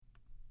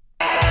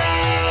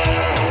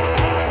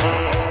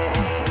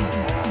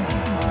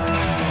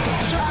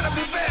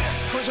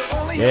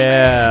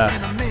Yeah.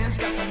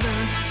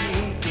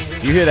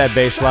 You hear that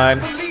bass line?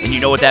 And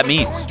you know what that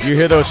means. You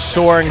hear those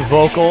soaring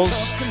vocals?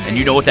 And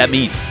you know what that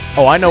means.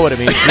 Oh, I know what it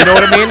means. You know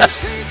what it means?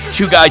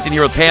 Two guys in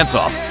here with pants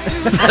off.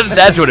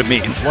 That's what it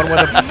means. One with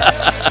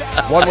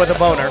a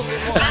boner.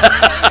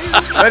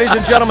 Ladies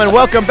and gentlemen,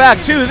 welcome back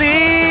to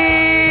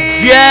the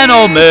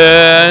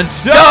Gentleman's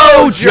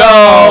Dojo.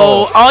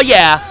 Oh,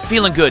 yeah.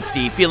 Feeling good,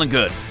 Steve. Feeling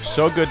good.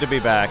 So good to be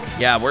back.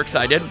 Yeah, we're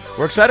excited.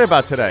 We're excited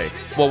about today.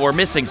 Well, we're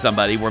missing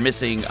somebody. We're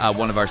missing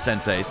one of our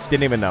senseis.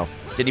 Didn't even know.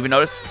 Didn't even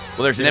notice?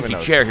 Well, there's an empty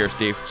chair here,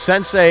 Steve.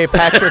 Sensei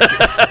Patrick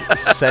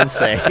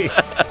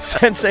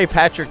Sensei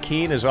Patrick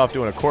Keene is off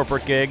doing a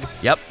corporate gig.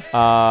 Yep.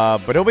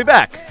 But he'll be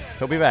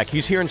back.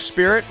 He's here in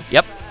spirit.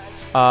 Yep.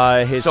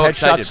 His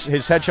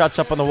headshots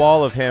up on the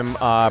wall of him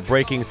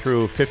breaking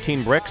through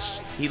 15 bricks.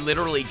 He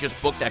literally just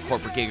booked that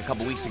corporate gig a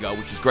couple weeks ago,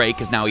 which is great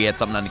because now he had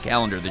something on the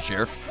calendar this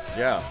year.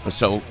 Yeah. I was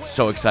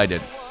so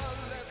excited.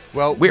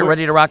 Well, we're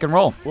ready to rock and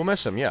roll. We'll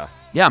miss him, yeah.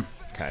 Yeah.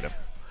 Kind of.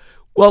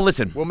 Well,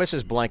 listen. We'll miss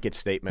his blanket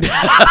statement.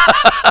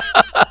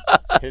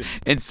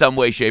 In some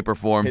way, shape, or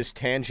form. His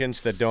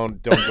tangents that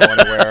don't go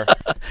anywhere.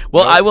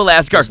 Well, I will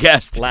ask our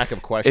guest lack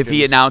of questions. if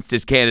he announced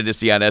his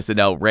candidacy on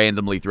SNL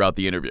randomly throughout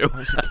the interview. I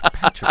was like,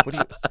 Patrick, what do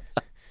you...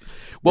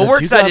 Well, we're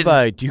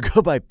excited. Do you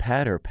go by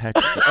Pat or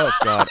Patrick? Oh,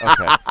 God.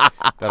 Okay.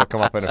 That'll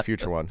come up in a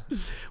future one.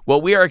 Well,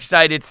 we are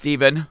excited,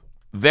 Stephen.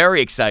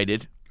 Very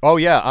excited. Oh,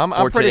 yeah. I'm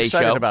pretty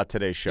excited show. about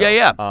today's show.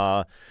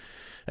 Yeah.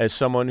 As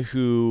someone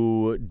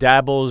who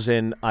dabbles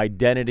in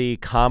identity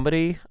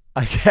comedy,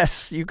 I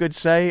guess you could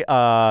say,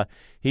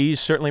 he's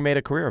certainly made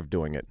a career of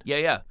doing it.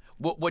 Yeah.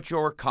 What's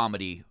your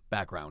comedy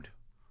background?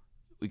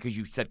 Because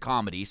you said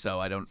comedy, so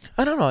I don't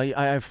know.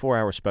 I have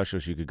 4-hour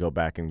specials. You could go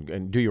back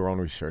and do your own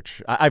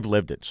research. I've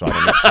lived it, so I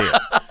don't need to see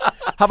it.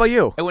 How about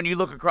you? And when you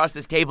look across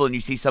this table and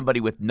you see somebody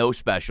with no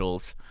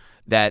specials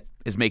that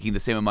is making the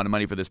same amount of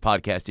money for this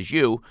podcast as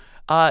you,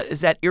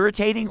 is that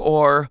irritating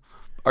or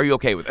are you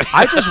okay with it?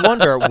 I just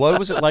wonder, what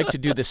was it like to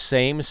do the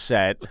same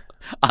set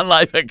on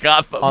Live at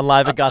Gotham? On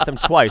Live at Gotham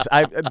twice.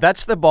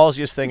 That's the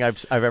ballsiest thing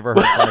I've ever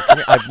heard.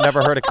 I've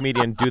never heard a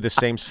comedian do the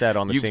same set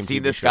on the same TV show. You've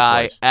seen this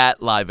guy twice.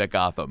 at Live at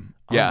Gotham.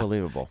 Yeah.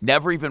 Unbelievable.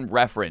 Never even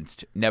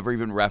referenced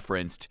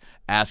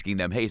asking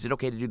them, hey, is it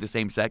okay to do the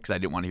same set? Because I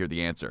didn't want to hear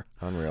the answer.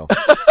 Unreal.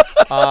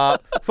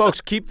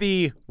 Folks, keep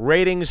the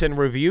ratings and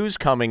reviews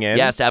coming in.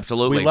 Yes,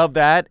 absolutely. We love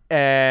that.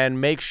 And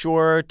make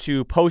sure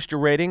to post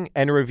your rating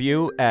and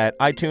review at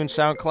iTunes,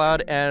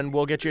 SoundCloud, and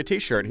we'll get you a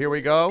T-shirt. Here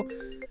we go.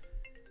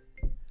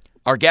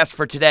 Our guest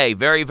for today,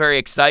 very, very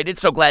excited.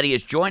 So glad he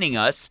is joining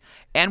us.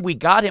 And we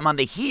got him on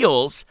the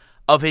heels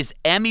of his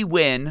Emmy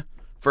win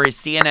for his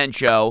CNN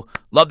show.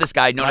 Love this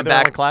guy. Known him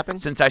back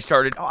since I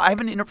started. Oh, I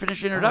haven't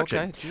finished the introduction.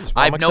 Oh, okay. Jeez,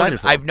 well,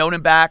 I've known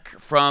him back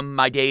from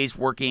my days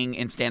working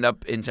in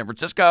stand-up in San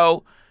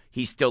Francisco.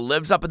 He still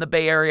lives up in the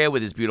Bay Area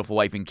with his beautiful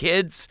wife and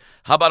kids.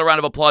 How about a round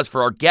of applause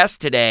for our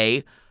guest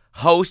today,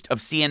 host of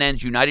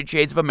CNN's United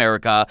Shades of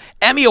America,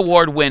 Emmy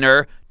Award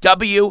winner,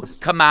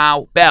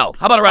 Kamau Bell.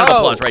 How about a round of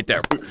applause right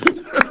there?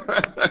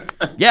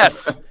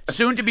 Yes.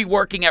 Soon to be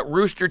working at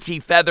Rooster T.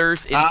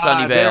 Feathers in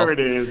Sunnyvale. There it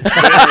is.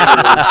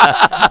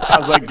 I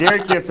was like, Gary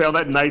can't say all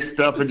that nice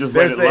stuff and just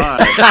let it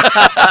lie.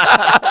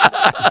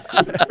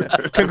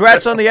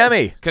 Congrats on the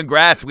Emmy.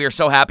 Congrats. We are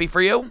so happy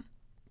for you.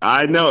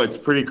 I know. It's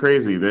pretty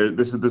crazy.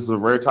 This is a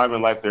rare time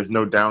in life. There's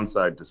no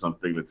downside to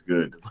something that's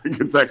good. Like,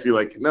 it's actually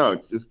like, no,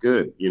 it's just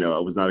good. You know, I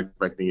was not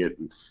expecting it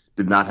and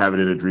did not have it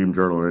in a dream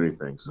journal or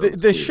anything. So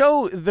the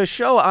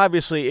show,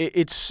 obviously,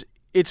 it's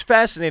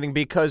fascinating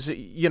because,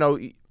 you know,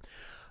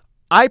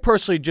 I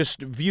personally just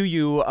view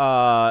you,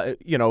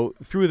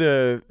 through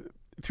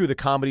the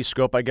comedy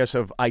scope, I guess,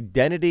 of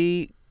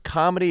identity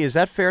comedy. Is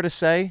that fair to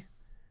say?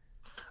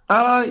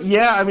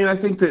 Yeah. I mean, I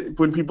think that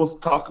when people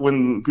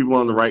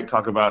on the right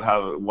talk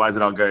about why is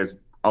it all guys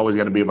always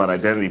got to be about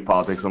identity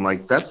politics, I'm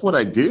like, that's what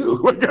I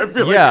do. Like, I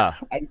feel like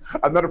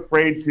I'm not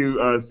afraid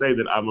to say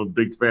that I'm a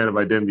big fan of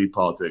identity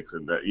politics,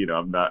 and that, you know,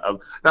 I'm not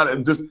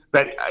just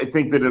that. I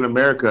think that in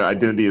America,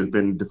 identity has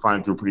been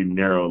defined through a pretty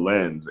narrow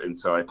lens, and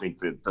so I think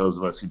that those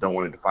of us who don't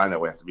want to define that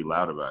way have to be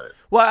loud about it.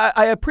 Well,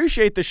 I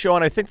appreciate the show,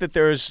 and I think that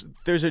there's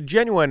a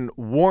genuine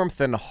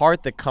warmth and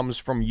heart that comes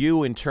from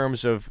you in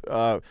terms of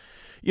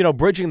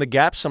bridging the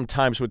gap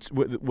sometimes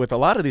with a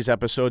lot of these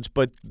episodes.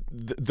 But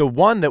the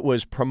one that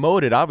was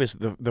promoted,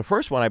 obviously, the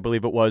first one I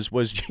believe it was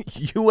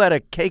you at a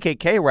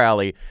KKK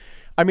rally.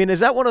 I mean,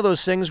 is that one of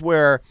those things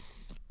where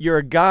you're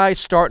a guy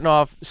starting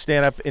off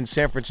stand-up in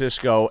San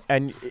Francisco,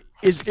 and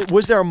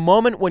was there a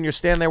moment when you're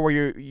standing there where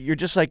you're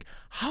just like,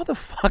 how the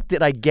fuck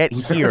did I get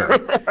here?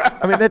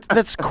 I mean,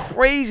 that's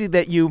crazy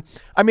that you.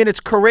 I mean, it's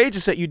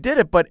courageous that you did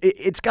it, but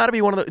it's got to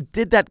be one of the.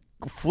 Did that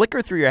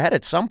flicker through your head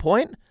at some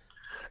point?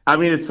 I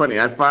mean, it's funny.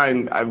 I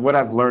find what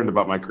I've learned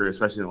about my career,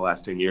 especially in the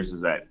last 10 years, is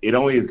that it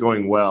only is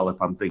going well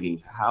if I'm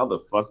thinking, how the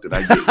fuck did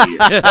I get here?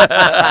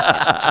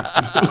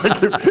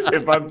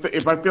 Like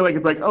if I feel like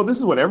it's like, oh, this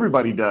is what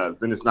everybody does,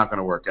 then it's not going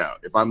to work out.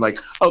 If I'm like,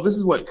 oh, this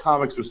is what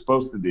comics are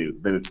supposed to do,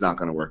 then it's not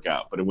going to work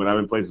out. But when I'm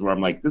in places where I'm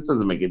like, this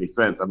doesn't make any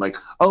sense, I'm like,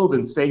 oh,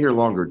 then stay here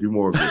longer, do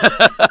more of this.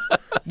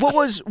 What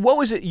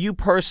was it you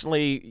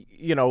personally,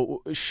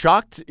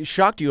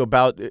 shocked you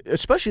about,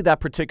 especially that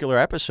particular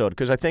episode?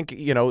 Because I think,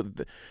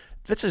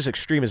 that's as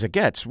extreme as it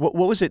gets. What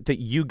was it that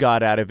you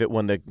got out of it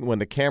when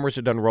the cameras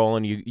are done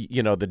rolling?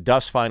 The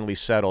dust finally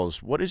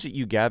settles. What is it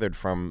you gathered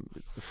from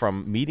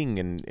meeting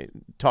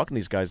and talking to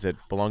these guys that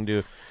belong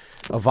to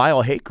a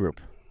vile hate group?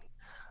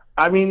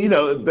 I mean,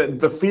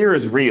 the fear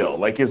is real.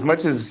 Like, as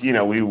much as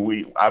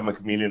I'm a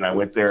comedian. I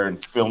went there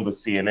and filmed with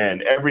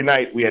CNN. Every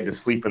night we had to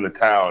sleep in the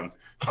town,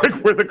 like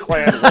where the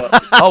Klan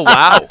was. Oh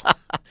wow!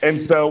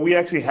 And so we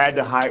actually had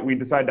to hire. We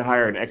decided to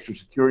hire an extra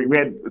security. We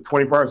had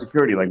 24-hour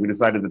security. Like, we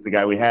decided that the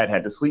guy we had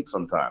to sleep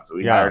sometimes. So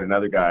we hired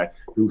another guy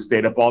who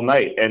stayed up all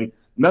night. And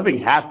nothing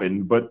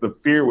happened, but the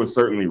fear was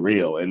certainly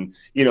real. And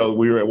we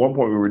were at one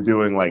point we were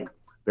doing like,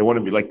 they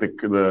wanted me, like,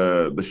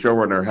 the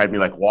showrunner had me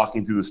like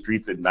walking through the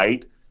streets at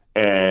night.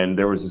 And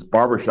there was this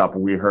barbershop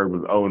we heard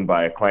was owned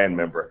by a Klan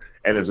member,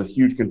 and there's a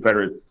huge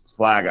Confederate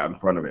flag out in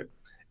front of it.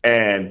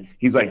 And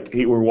he's like,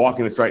 we're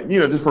walking this right,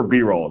 just for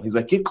B-roll. He's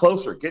like, get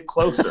closer.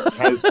 I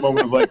had this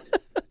moment of like,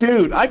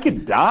 dude, I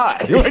could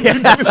die. Like,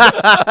 is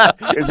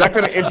that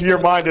going to enter your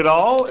mind at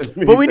all?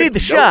 But we need the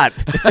shot.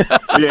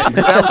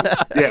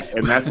 Yeah,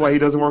 and that's why he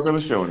doesn't work on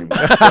the show anymore.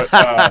 But,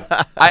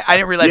 I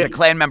didn't realize a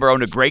Klan member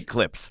owned a Great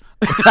Clips.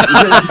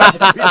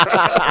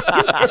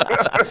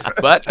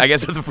 But I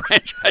guess if the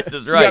franchise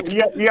is right.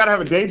 Yeah, you got to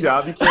have a day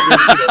job. You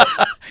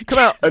can't come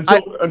out.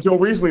 Until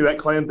recently, that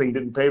Klan thing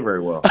didn't pay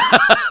very well.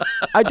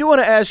 I do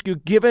want to ask you,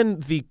 given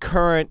the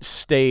current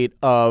state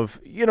of,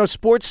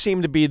 sports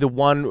seem to be the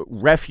one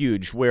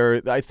refuge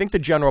where I think the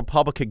general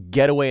public could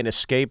get away and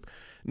escape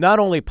not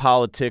only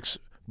politics,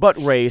 but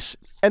race.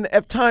 And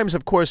at times,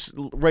 of course,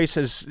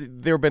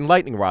 there have been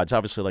lightning rods,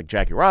 obviously, like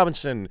Jackie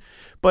Robinson.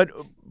 But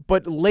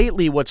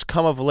lately, what's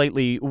come of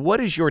lately, what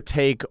is your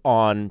take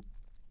on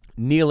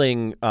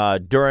kneeling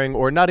during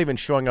or not even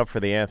showing up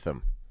for the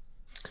anthem?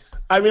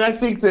 I mean, I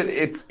think that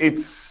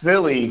it's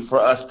silly for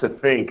us to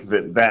think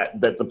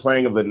that the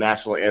playing of the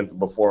national anthem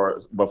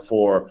before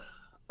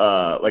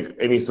like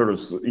any sort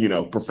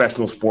of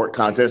professional sport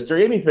contest or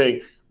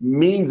anything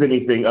means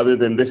anything other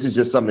than this is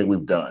just something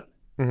we've done.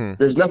 Mm-hmm.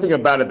 There's nothing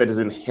about it that is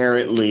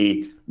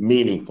inherently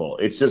meaningful.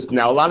 It's just,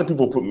 now a lot of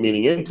people put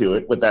meaning into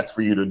it, but that's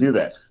for you to do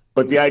that.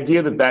 But the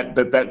idea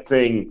that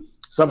thing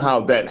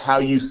somehow, that how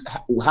you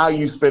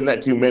spend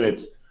that 2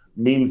 minutes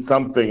means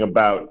something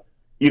about,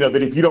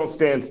 that if you don't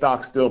stand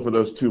stock still for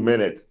those 2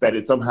 minutes, that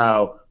it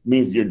somehow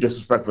means your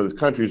disrespect for this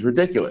country is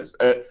ridiculous.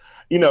 A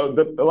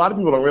lot of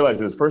people don't realize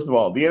this. First of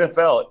all, the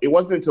NFL, it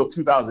wasn't until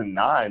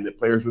 2009 that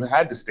players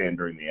had to stand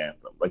during the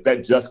anthem. Like,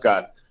 that just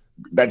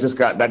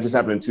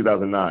happened in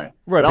 2009.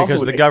 Right,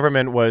 because the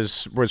government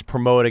was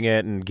promoting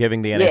it and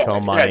giving the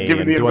NFL money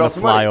and doing the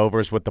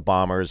flyovers with the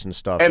bombers and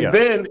stuff. And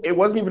then it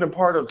wasn't even a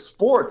part of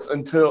sports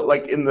until,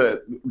 like, in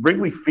the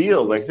Wrigley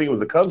Field, I think it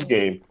was a Cubs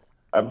game.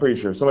 I'm pretty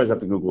sure. Somebody's have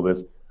to Google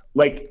this.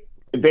 Like,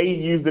 they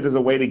used it as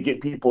a way to get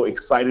people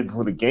excited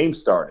before the game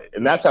started.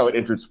 And that's how it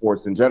entered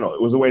sports in general.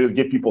 It was a way to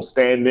get people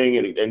standing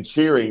and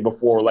cheering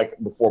before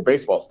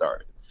baseball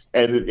started.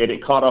 And it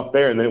caught off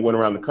there, and then it went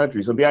around the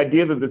country. So the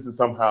idea that this is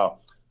somehow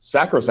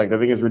sacrosanct, I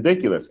think, is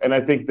ridiculous. And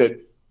I think that,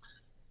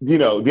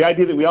 the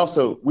idea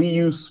that we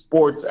use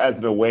sports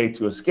as a way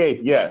to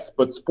escape, yes,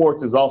 but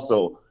sports has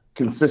also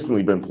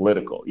consistently been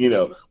political.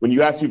 When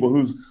you ask people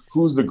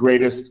who's the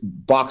greatest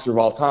boxer of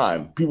all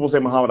time, people say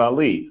Muhammad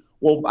Ali.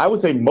 Well, I would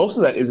say most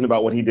of that isn't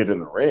about what he did in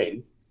the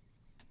ring.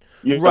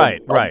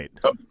 Right.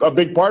 A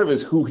big part of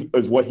it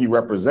is what he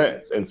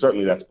represents, and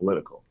certainly that's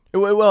political.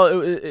 Well,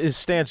 his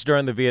stance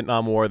during the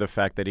Vietnam War, the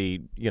fact that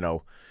he,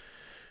 no,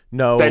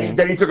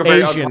 that he took a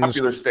very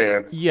unpopular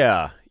stance.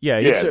 Yeah.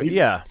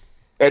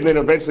 And then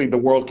eventually the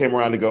world came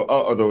around to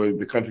go,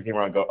 the country came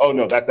around and go, oh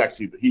no, that's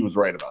actually, he was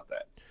right about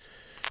that.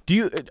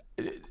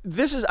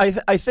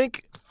 I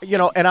think,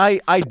 and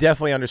I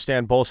definitely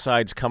understand both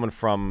sides coming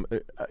from,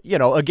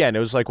 again, it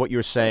was like what you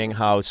were saying,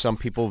 how some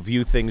people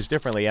view things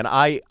differently. And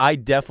I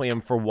definitely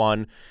am for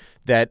one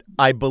that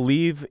I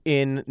believe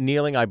in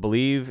kneeling. I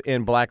believe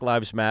in Black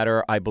Lives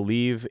Matter. I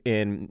believe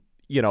in,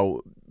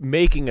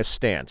 making a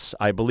stance.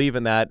 I believe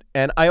in that.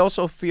 And I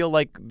also feel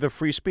like the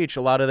free speech,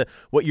 a lot of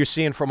what you're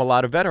seeing from a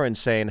lot of veterans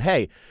saying,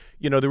 hey,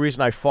 the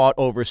reason I fought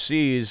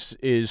overseas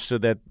is so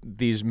that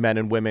these men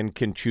and women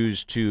can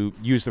choose to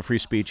use the free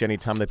speech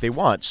anytime that they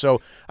want. So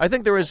I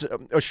think there is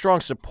a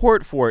strong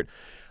support for it.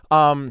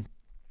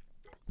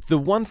 The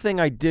one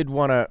thing I did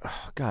want to,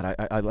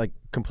 I like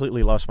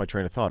completely lost my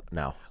train of thought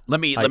now.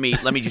 Let me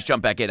just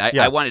jump back in.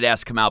 I wanted to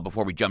ask Kamau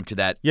before we jump to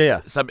that.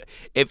 Yeah.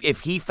 If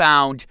he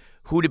found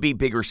who to be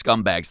bigger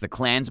scumbags, the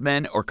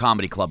Klansmen or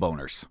comedy club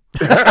owners?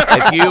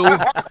 if you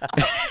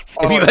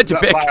had to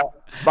pick.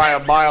 By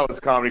a mile, it's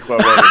comedy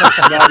club owners.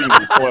 It's not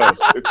even close.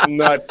 It's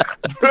not.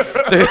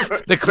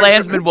 The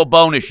Klansmen will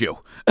bonus you.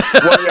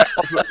 Well, yeah.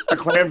 Also, the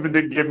Klansmen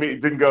didn't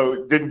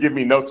give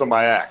me notes on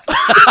my act.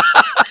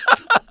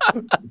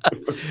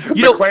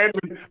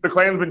 The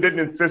Klansmen didn't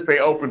insist they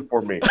open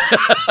for me.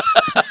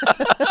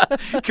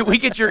 Can we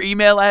get your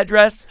email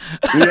address?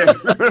 Yeah.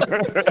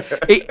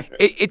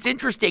 It's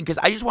interesting because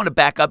I just want to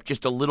back up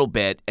just a little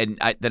bit, and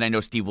then I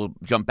know Steve will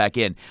jump back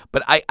in.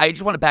 But I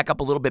just want to back up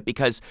a little bit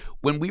because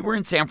when we were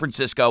in San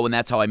Francisco, and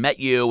that's how I met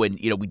you, and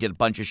we did a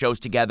bunch of shows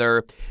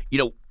together.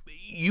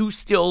 You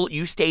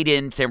stayed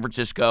in San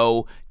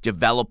Francisco,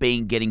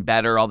 developing, getting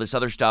better, all this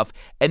other stuff,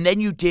 and then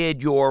you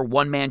did your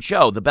one-man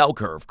show, The Bell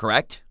Curve,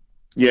 correct?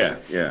 Yeah.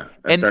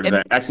 I started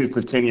that. Actually, it's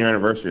the 10-year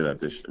anniversary of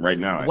that right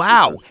now.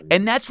 Wow.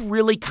 And that's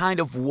really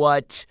kind of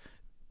what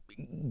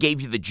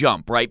gave you the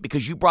jump, right?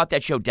 Because you brought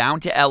that show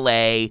down to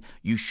L.A.,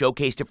 you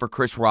showcased it for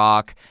Chris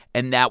Rock,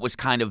 and that was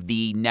kind of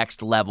the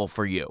next level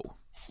for you.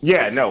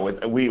 Yeah, no,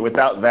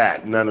 without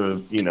that,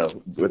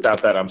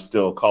 without that, I'm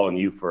still calling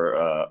you for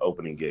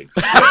opening gigs.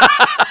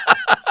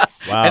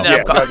 Wow,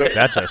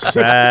 that's a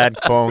sad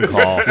phone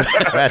call.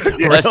 That's a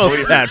real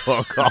sad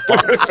phone call.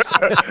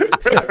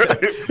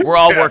 We're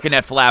all working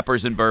at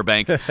Flappers in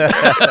Burbank.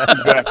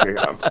 Exactly.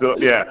 I'm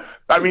still, yeah.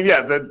 I mean,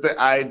 yeah.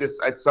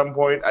 At some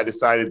point, I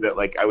decided that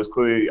I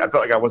felt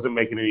like I wasn't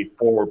making any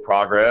forward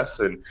progress,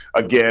 and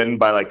again,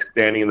 by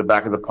standing in the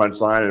back of the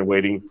punchline and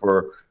waiting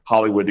for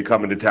Hollywood to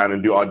come into town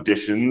and do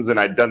auditions, and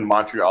I'd done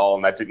Montreal,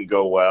 and that didn't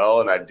go well,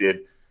 and I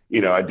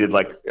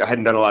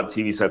hadn't done a lot of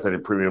TV sets. I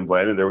did Premium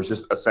Blend, and there was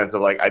just a sense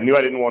of I knew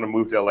I didn't want to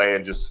move to LA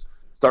and just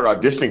start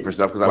auditioning for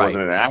stuff because I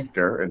wasn't an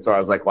actor, and so I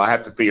was like, well, I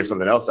have to figure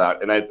something else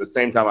out. And at the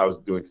same time I was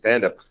doing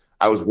stand-up,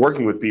 I was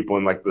working with people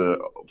in the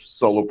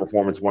solo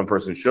performance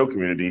one-person show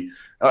community,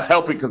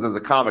 helping, because as a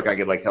comic I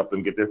could help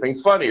them get their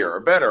things funnier or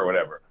better or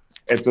whatever.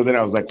 And so then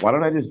I was like, why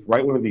don't I just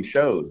write one of these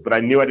shows? But I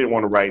knew I didn't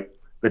want to write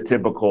the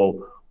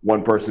typical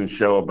one-person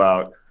show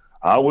about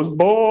I was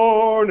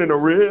born in a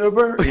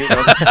river. I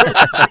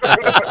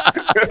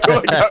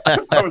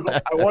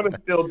want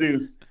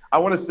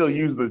to still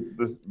use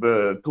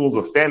the tools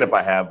of stand-up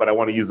I have, but I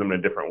want to use them in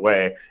a different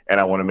way, and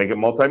I want to make it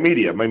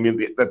multimedia. I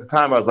mean, at the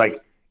time I was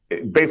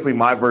basically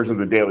my version of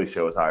The Daily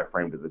Show is how I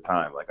framed it at the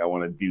time. I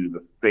want to do the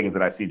things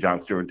that I see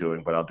Jon Stewart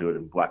doing, but I'll do it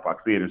in black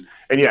box theaters.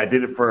 And yeah, I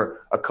did it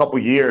for a couple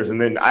years, and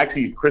then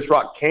actually Chris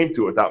Rock came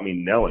to it without me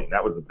knowing.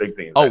 That was the big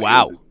thing. Oh,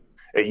 wow.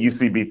 At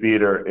UCB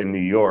Theater in New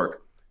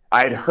York.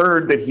 I had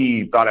heard that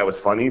he thought I was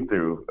funny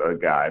through a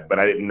guy, but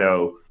I didn't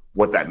know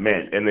what that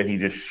meant. And then he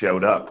just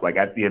showed up.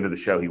 At the end of the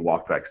show, he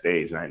walked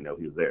backstage, and I didn't know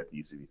he was there at the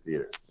UCB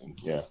Theater. And,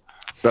 yeah.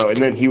 So, and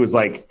then he was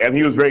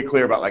he was very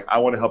clear about I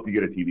want to help you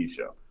get a TV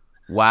show.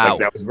 Wow.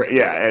 That was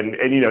yeah. And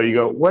you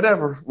go,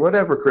 whatever,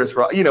 Chris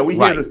Rock. We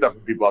hear this stuff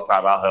from people all the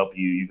time. I'll help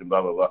you. You can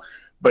blah, blah, blah.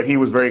 But he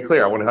was very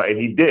clear. I want to help. And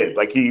he did.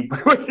 He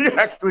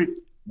actually,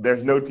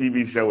 there's no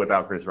TV show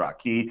without Chris Rock.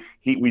 We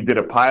did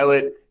a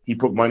pilot. He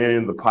put money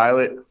into the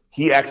pilot.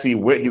 He actually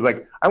went. He's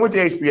like, I went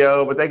to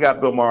HBO, but they got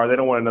Bill Maher. They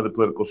don't want another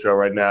political show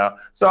right now,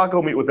 so I'll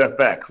go meet with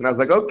FX. And I was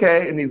like,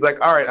 okay. And he's like,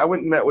 all right. I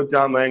went and met with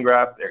John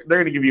Landgraf. They're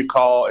going to give you a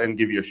call and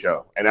give you a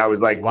show. And I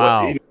was like,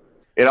 wow.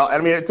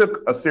 It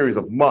took a series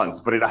of months,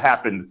 but it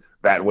happened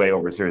that way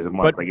over a series of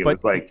months.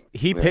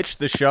 He pitched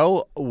the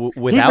show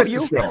without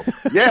you.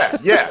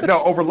 Yeah.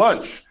 No, over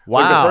lunch.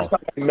 Wow.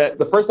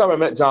 The first time I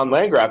met John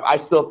Landgraf, I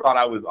still thought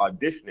I was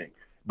auditioning.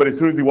 But as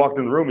soon as he walked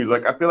in the room, he's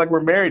like, I feel like we're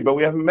married, but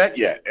we haven't met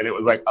yet. And it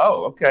was like,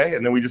 oh, okay.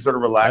 And then we just sort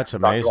of relaxed.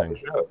 That's amazing.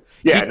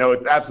 Yeah, no,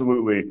 it's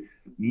absolutely,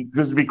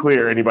 just to be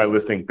clear, anybody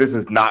listening, this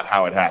is not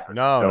how it happened.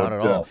 No, not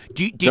at all.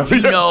 Did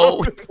you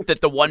know that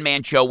the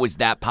one-man show was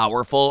that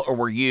powerful, or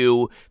were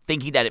you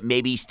thinking that it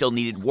maybe still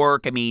needed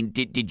work? I mean,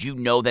 did you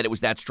know that it was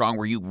that strong?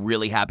 Were you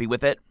really happy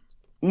with it?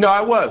 No,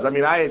 I was.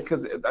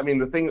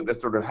 The thing that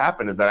sort of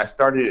happened is that I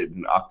started it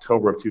in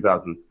October of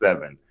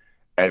 2007.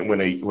 And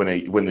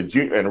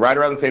and right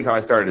around the same time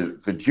I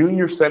started, the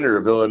junior senator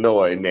of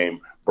Illinois named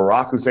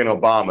Barack Hussein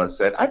Obama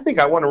said, I think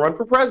I want to run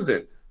for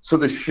president. So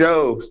the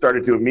show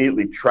started to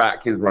immediately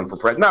track his run for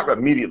president. Not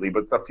immediately,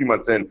 but a few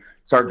months in,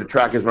 started to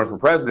track his run for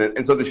president.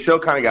 And so the show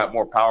kind of got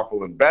more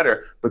powerful and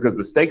better because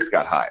the stakes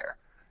got higher.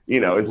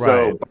 And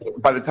so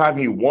by the time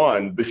he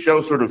won, the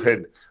show sort of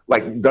had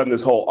done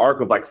this whole arc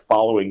of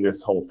following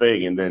this whole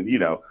thing. And then,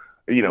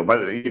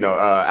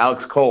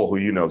 Alex Cole,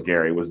 who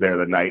Gary, was there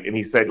the night, and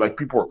he said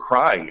people were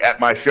crying at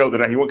my show the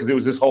night he won because it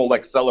was this whole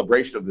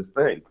celebration of this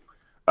thing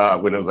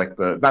when it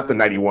was not the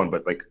night he won,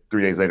 but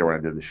 3 days later when I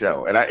did the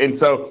show. And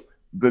so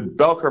the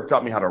Bell Curve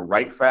taught me how to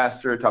write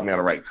faster, taught me how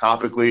to write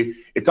topically.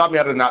 It taught me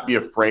how to not be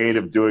afraid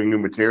of doing new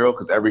material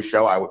because every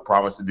show I would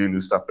promise to do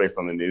new stuff based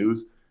on the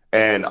news,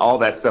 and all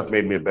that stuff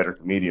made me a better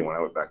comedian when I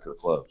went back to the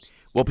clubs.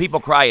 Well, people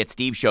cry at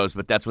Steve shows,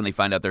 but that's when they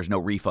find out there's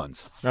no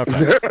refunds.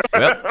 Okay.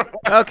 Yep.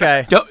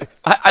 Okay.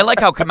 I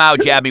like how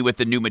Kamau jabbed me with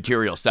the new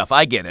material stuff.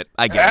 I get it.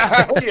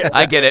 Yeah.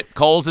 I get it.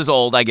 Coles is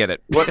old. I get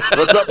it. What's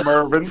up,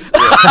 Mervyn?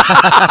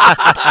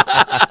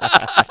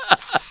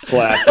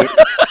 Classic.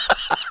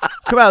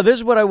 Kamau, this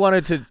is what I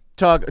wanted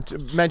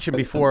to mention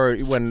before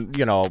when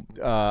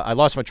I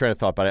lost my train of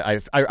thought, but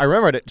I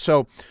remembered it.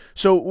 So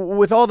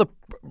with all the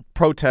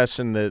protests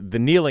and the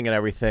kneeling and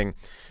everything.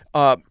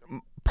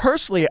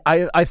 Personally,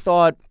 I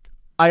thought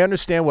I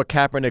understand what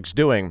Kaepernick's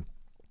doing,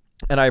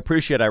 and I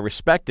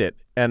respect it.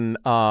 And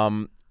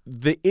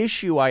the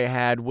issue I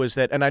had was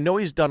that, and I know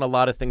he's done a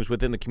lot of things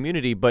within the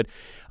community, but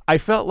I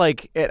felt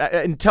like,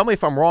 and tell me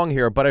if I'm wrong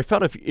here, but I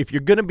felt if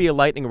you're going to be a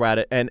lightning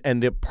rod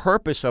and the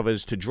purpose of it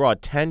is to draw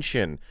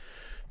attention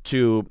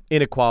to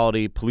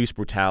inequality, police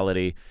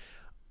brutality,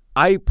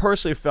 I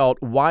personally felt,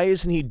 why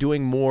isn't he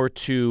doing more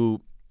to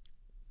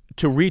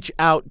reach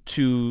out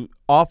to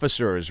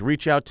officers,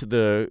 reach out to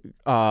the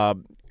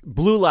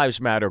Blue Lives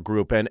Matter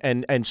group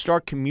and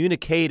start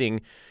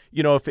communicating,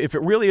 if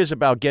it really is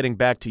about getting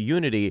back to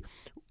unity.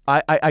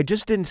 I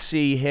just didn't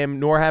see him,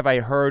 nor have I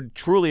heard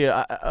truly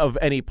of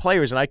any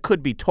players, and I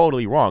could be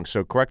totally wrong,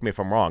 so correct me if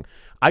I'm wrong.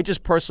 I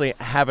just personally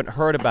haven't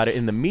heard about it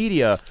in the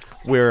media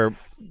where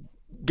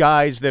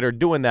guys that are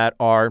doing that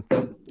are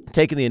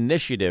taking the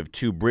initiative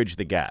to bridge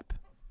the gap.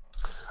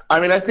 I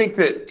mean, I think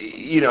that,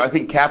 I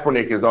think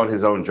Kaepernick is on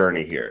his own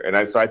journey here.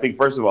 And so I think,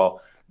 first of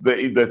all,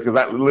 because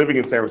living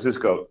in San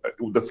Francisco,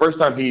 the first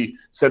time he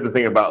said the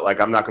thing about,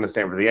 like, I'm not going to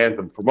stand for the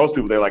anthem, for most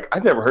people, they're like,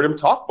 I've never heard him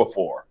talk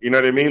before. You know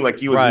what I mean? Like,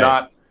 he was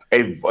not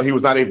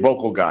a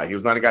vocal guy. He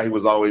was not a guy who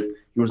was always,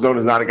 he was known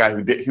as not a guy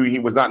he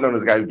was not known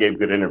as a guy who gave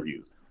good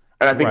interviews.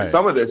 And I think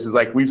some of this is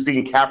like, we've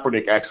seen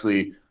Kaepernick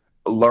actually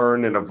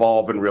learn and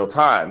evolve in real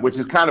time, which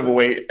is kind of a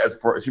way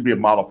it should be a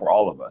model for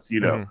all of us,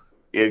 Mm-hmm.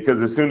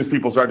 Because as soon as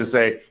people start to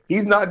say,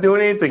 he's not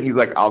doing anything, he's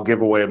like, I'll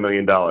give away $1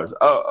 million.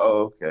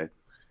 Oh, okay.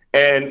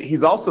 And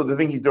he's also, the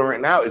thing he's doing right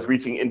now is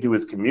reaching into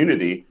his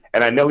community.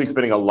 And I know he's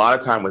spending a lot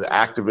of time with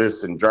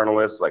activists and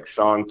journalists like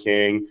Sean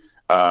King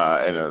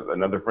and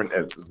another guy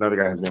whose name I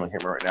can't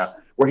remember right now,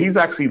 where he's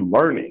actually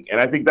learning.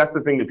 And I think that's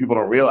the thing that people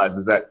don't realize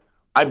is that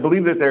I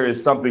believe that there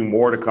is something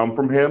more to come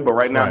from him. But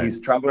right now he's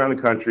traveling around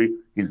the country.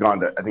 He's gone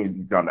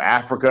to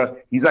Africa.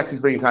 He's actually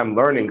spending time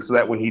learning so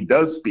that when he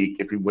does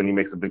speak, when he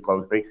makes a big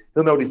public thing,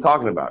 he'll know what he's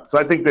talking about. So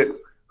I think that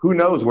who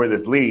knows where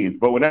this leads.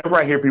 But whenever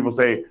I hear people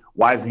say,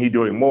 why isn't he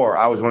doing more?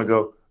 I always want to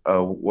go,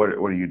 what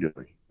are you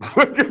doing?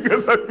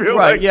 Because I feel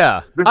like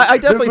I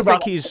definitely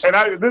think he's.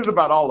 And this is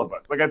about all of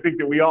us. Like, I think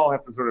that we all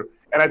have to sort of,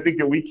 and I think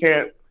that we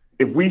can't,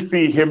 if we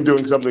see him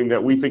doing something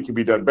that we think can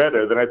be done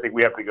better, then I think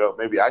we have to go,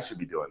 maybe I should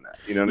be doing that.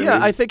 You know what I mean?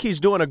 Yeah, I think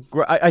he's doing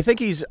I think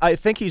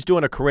he's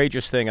doing a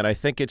courageous thing, and I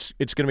think it's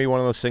going to be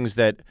one of those things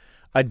that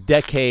a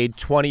decade,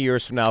 20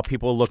 years from now,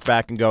 people will look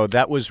back and go,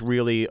 that was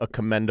really a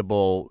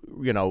commendable,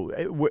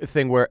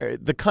 thing where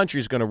the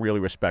country is going to really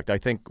respect. I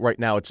think right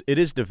now it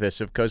is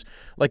divisive because,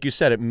 like you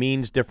said, it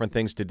means different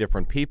things to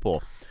different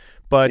people.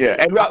 But yeah,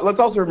 and let's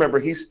also remember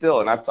he's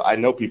still, and I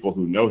know people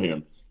who know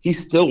him, he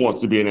still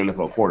wants to be an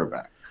NFL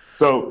quarterback.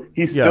 So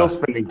he's still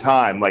spending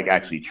time like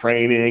actually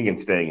training and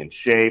staying in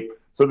shape.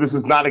 So this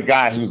is not a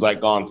guy who's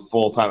like gone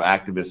full-time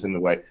activist in the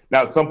way.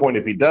 Now, at some point,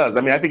 if he does,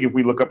 I mean, I think if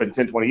we look up in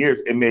 10, 20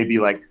 years, it may be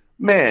like,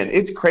 man,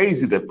 it's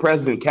crazy that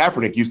President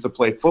Kaepernick used to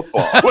play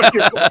football.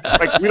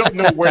 Like, we don't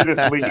know where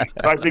this leads.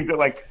 So I think that,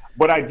 like,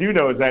 what I do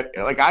know is that,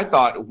 like, I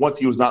thought once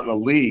he was not in the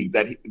league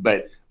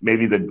that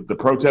maybe the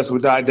protests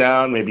would die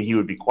down, maybe he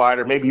would be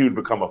quieter, maybe he would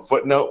become a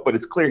footnote, but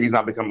it's clear he's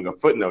not becoming a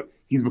footnote.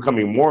 He's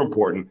becoming more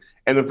important.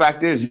 And the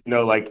fact is,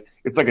 like,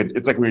 it's like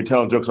when you're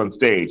telling jokes on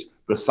stage,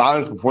 the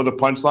silence before the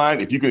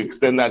punchline, if you can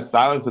extend that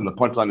silence, then the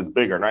punchline is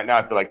bigger. And right now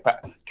I feel like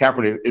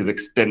Kaepernick is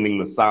extending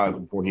the silence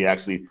before he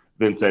actually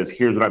then says,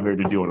 here's what I'm here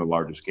to do on a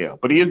larger scale.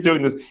 But he is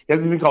doing this. He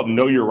has this thing called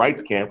Know Your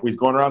Rights Camp, where he's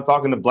going around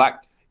talking to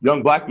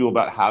young black people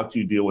about how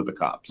to deal with the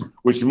cops,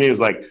 which to me is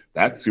like,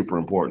 that's super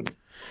important.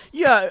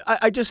 Yeah,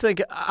 I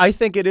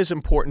think it is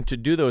important to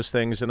do those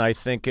things, and I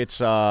think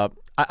it's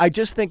I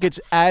just think it's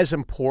as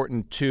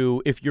important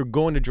to, if you're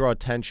going to draw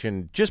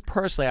attention, just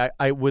personally,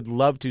 I would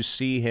love to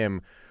see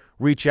him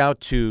reach out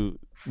to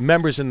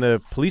members in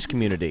the police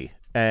community.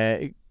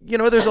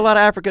 There's a lot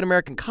of African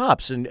American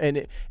cops,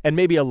 and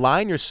maybe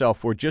align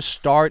yourself or just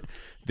start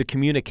the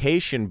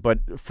communication. But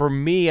for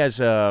me, as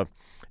a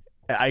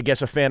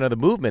fan of the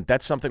movement,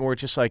 that's something where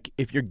it's just like,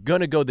 if you're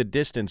gonna go the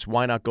distance,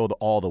 why not go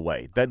all the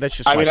way? That's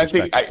just. Like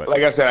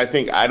I said, I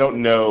think I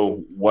don't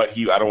know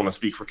I don't want to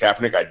speak for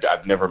Kaepernick.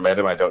 I've never met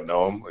him. I don't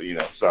know him.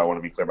 So I want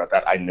to be clear about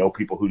that. I know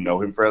people who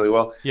know him fairly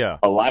well. Yeah.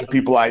 A lot of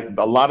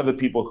the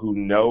people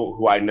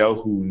who I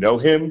know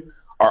him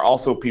are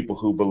also people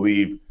who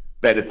believe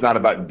that it's not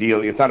about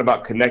dealing. It's not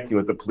about connecting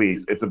with the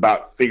police. It's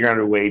about figuring out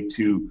a way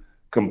to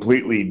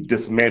completely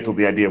dismantle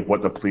the idea of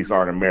what the police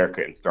are in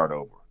America and start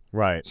over.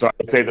 Right. So I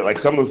would say that, like,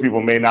 some of those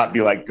people may not be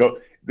like,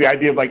 the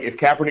idea of, like, if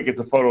Kaepernick gets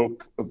a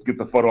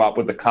photo op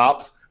with the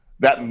cops,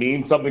 that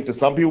means something to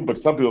some people, but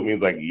some people it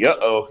means like,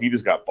 he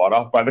just got bought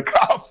off by the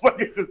cops.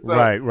 Like, it's just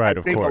right,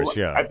 of course,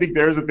 yeah. I think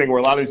there's a thing where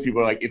a lot of these people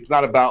are like, it's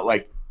not about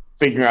like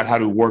figuring out how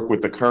to work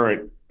with the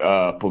current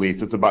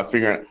police. It's about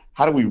figuring out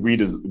how do we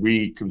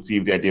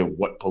reconceive the idea of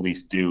what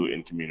police do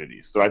in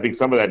communities. So I think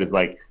some of that is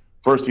like,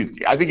 first,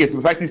 I think it's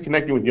the fact he's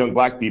connecting with young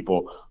black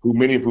people who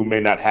many of whom may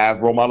not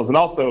have role models, and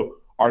also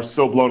are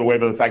so blown away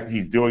by the fact that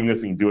he's doing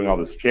this and doing all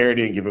this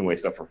charity and giving away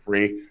stuff for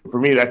free. For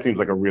me, that seems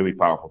like a really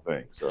powerful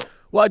thing. So.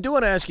 Well, I do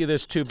want to ask you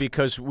this too,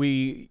 because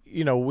we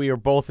are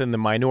both in the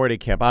minority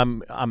camp.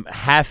 I'm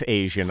half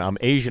Asian. I'm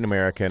Asian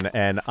American,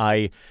 and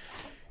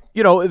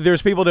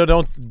there's people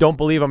that don't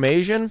believe I'm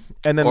Asian,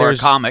 and then or there's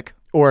a comic.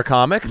 Or a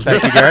comic.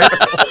 Thank you, Gary.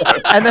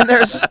 And then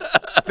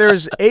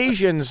there's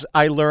Asians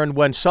I learned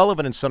when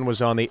Sullivan and Son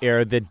was on the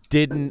air that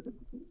didn't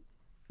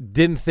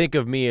think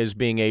of me as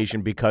being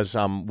Asian because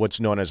I'm what's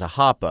known as a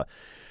Hapa.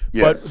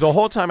 Yes. But the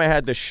whole time I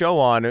had the show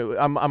on,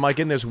 I'm like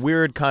in this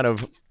weird kind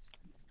of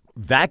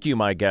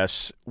vacuum, I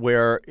guess,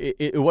 where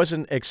it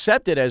wasn't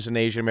accepted as an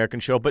Asian American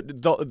show. But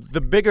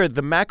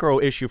the macro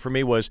issue for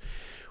me was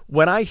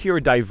when I hear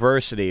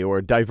diversity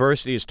or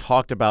diversity is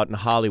talked about in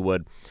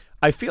Hollywood,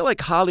 I feel like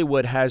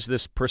Hollywood has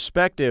this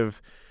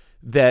perspective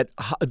that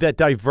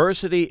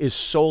diversity is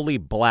solely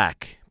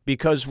black.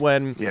 Because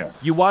when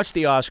you watch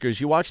the Oscars,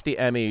 you watch the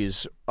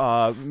Emmys,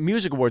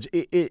 music awards,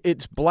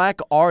 it's black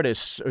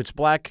artists, it's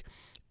black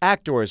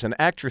actors and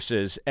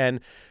actresses, and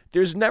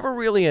there's never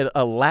really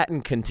a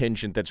Latin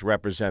contingent that's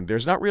represented.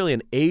 There's not really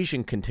an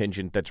Asian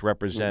contingent that's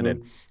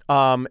represented.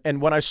 Mm-hmm.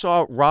 And when I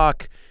saw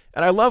Rock,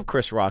 and I love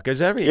Chris Rock,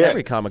 as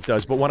every comic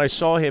does, but when I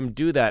saw him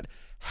do that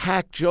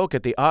hack joke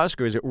at the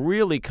Oscars, it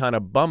really kind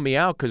of bummed me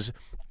out because,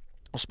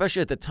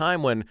 especially at the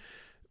time when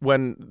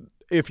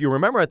if you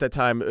remember at that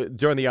time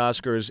during the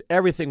Oscars,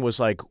 everything was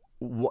like,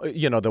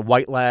 the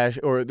white lash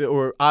or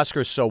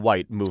Oscars So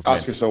White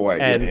movement. Oscars So White,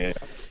 and yeah.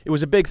 It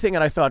was a big thing,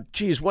 and I thought,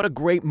 geez, what a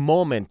great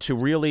moment to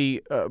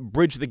really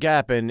bridge the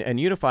gap and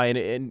unify.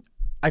 And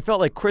I felt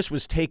like Chris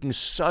was taking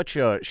such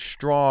a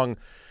strong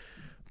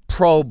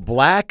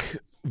pro-black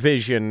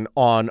vision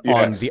on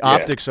the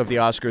optics of the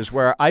Oscars,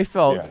 where I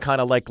felt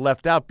kind of like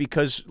left out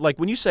because, like,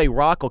 when you say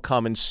Rock will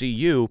come and see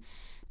you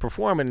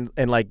perform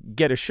and like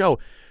get a show,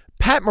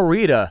 Pat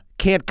Morita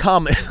can't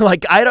come.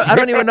 Like I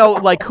don't even know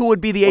like who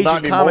would be the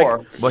Asian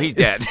comic. Well, he's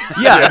dead.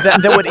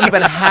 That would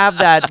even have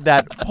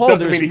that pull.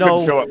 There's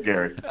no show up,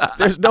 Gary.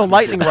 There's no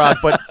lightning rod,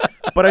 but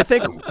I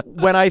think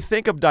when I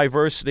think of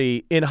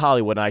diversity in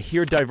Hollywood, and I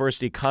hear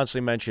diversity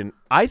constantly mentioned,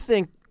 I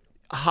think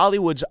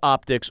Hollywood's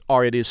optics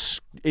are it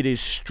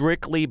is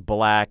strictly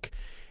black,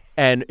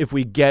 and if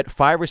we get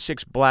 5 or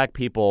 6 black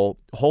people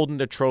holding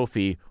the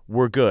trophy,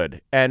 we're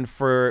good. And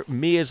for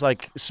me, as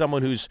like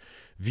someone who's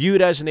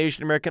viewed as an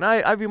Asian American,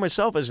 I view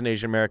myself as an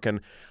Asian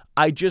American.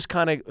 I just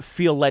kind of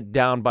feel let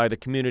down by the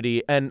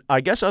community and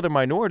I guess other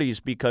minorities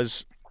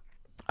because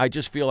I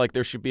just feel like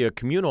there should be a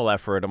communal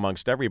effort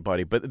amongst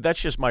everybody. But that's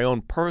just my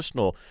own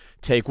personal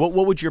take. What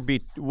would your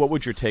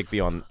take be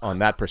on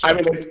that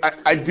perspective? I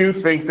mean, I do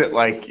think that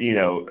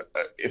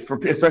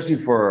especially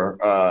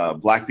for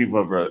black people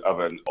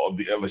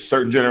of a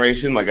certain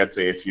generation, like I'd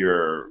say if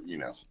you're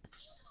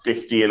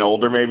 50 and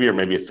older, maybe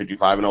it's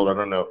 55 and older, I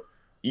don't know.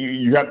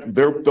 You have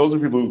those are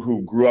people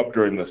who grew up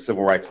during the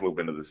civil rights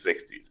movement of the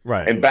 60s.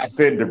 Right. And back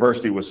then,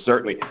 diversity was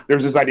certainly,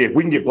 there's this idea, if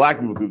we can get black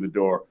people through the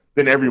door,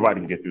 then everybody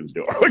can get through the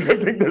door. Like, I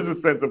think there's a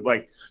sense of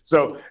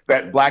so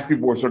that black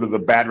people were sort of the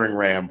battering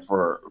ram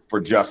for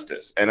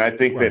justice. And I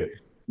think that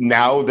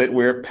now that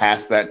we're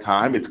past that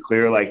time, it's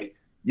clear,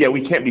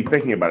 we can't be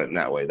thinking about it in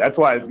that way. That's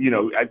why,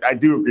 I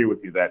do agree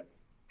with you that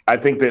I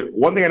think that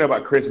one thing I know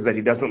about Chris is that he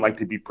doesn't like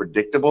to be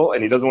predictable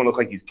and he doesn't want to look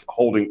like he's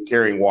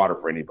carrying water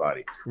for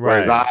anybody.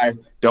 Right. Whereas I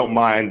don't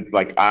mind,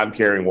 I'm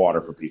carrying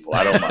water for people.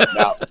 I don't mind.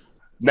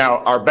 Now,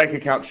 our bank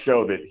accounts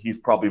show that he's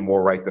probably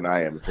more right than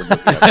I am. If we're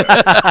looking at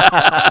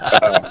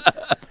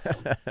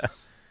that.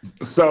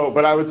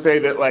 But I would say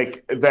that I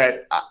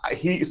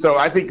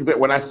think that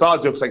when I saw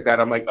jokes like that,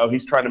 I'm like, oh,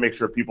 he's trying to make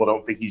sure people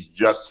don't think he's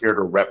just here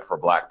to rep for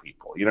black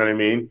people. You know what I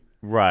mean?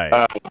 Right.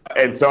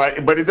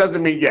 But it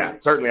doesn't mean,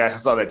 certainly I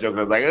saw that joke and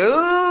I was like,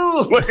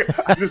 oh,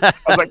 I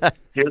was like,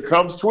 here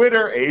comes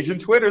Twitter. Asian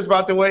Twitter's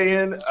about to weigh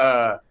in.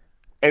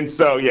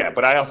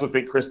 But I also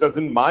think Chris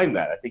doesn't mind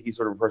that. I think he's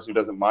sort of a person who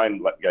doesn't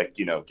mind,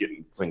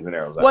 getting slings and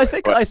arrows. Well, I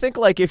think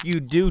if you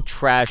do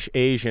trash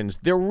Asians,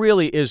 there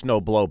really is no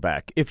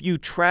blowback. If you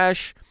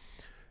trash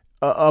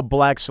a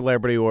black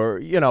celebrity or,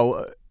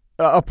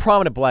 a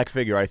prominent black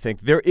figure, I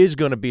think there is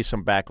going to be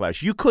some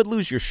backlash. You could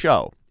lose your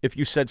show if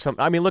you said something.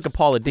 I mean, look at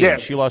Paula Deen. Yeah.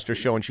 She lost her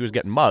show and she was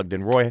getting mugged,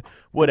 and Roy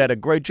Wood had a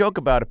great joke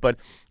about it. But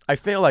I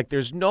feel like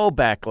there's no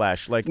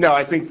backlash. No,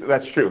 I think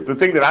that's true. The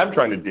thing that I'm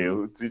trying to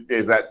do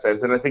is that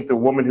sense, and I think the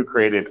woman who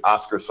created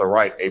Oscars So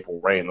Right,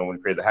 April Rain, the one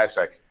who created the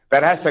hashtag,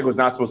 that hashtag was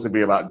not supposed to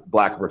be about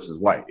black versus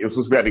white. It was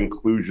supposed to be about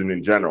inclusion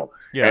in general.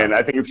 Yeah. And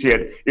I think if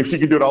she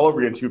could do it all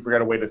over again, she would figure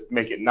out a way to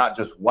make it not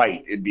just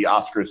white. It'd be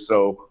Oscars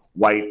So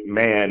White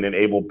Man and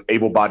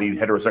able-bodied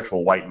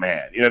heterosexual white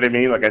man. You know what I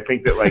mean? I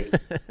think that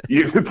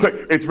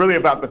it's really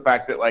about the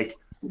fact that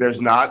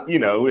there's not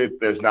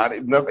there's not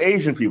enough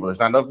Asian people, there's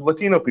not enough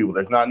Latino people,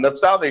 there's not enough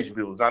South Asian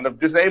people, there's not enough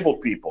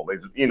disabled people.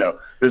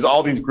 There's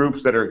all these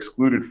groups that are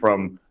excluded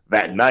from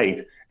that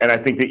night. And I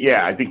think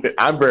that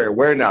I'm very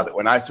aware now that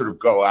when I sort of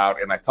go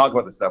out and I talk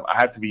about this stuff, I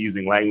have to be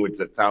using language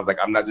that sounds like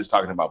I'm not just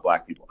talking about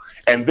black people.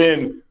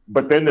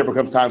 But then there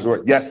becomes times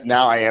where, yes,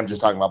 now I am just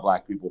talking about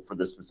black people for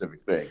this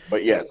specific thing.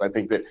 But yes, I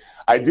think that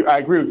I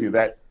agree with you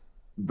that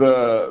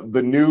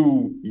the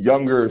new,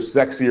 younger,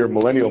 sexier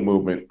millennial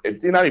movement,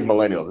 it's not even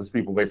millennials, it's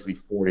people basically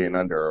 40 and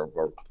under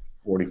or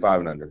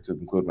 45 and under, to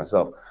include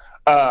myself.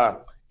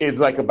 is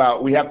like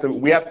about we have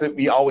to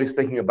be always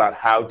thinking about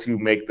how to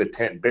make the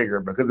tent bigger,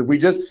 because if we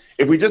just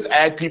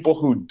add people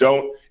who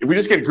don't, if we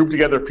just get a group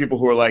together of people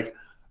who are like,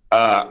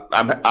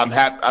 I'm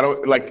happy. I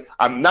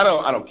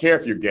don't care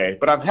if you're gay,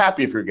 but I'm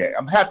happy if you're gay.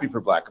 I'm happy for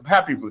Black. I'm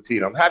happy for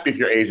Latino. I'm happy if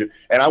you're Asian,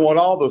 and I want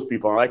all those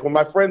people. Like when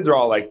my friends are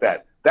all like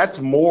that, that's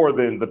more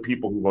than the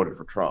people who voted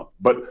for Trump.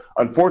 But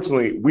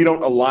unfortunately, we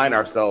don't align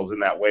ourselves in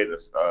that way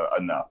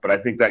enough. But I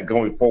think that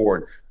going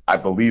forward, I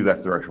believe that's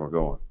the direction we're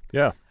going.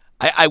 Yeah.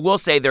 I will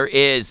say there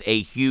is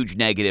a huge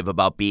negative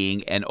about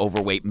being an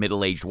overweight,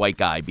 middle-aged white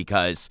guy,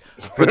 because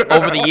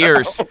over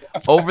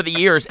the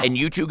years, and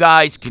you two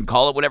guys can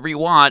call it whatever you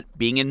want,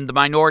 being in the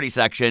minority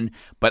section,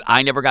 but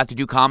I never got to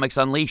do Comics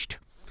Unleashed.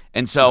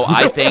 And so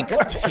I think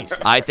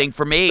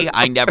for me,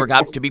 I never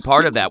got to be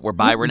part of that, where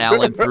Byron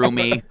Allen threw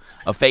me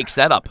a fake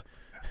setup.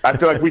 I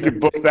feel like we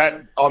could book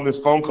that on this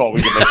phone call.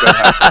 We can make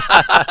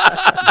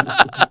that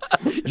happen.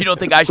 You don't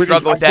think I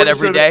struggle with that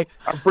every day?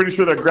 I'm pretty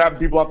sure they're grabbing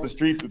people off the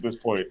streets at this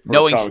point.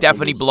 Knowing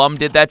Stephanie Blum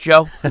did that,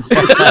 Joe?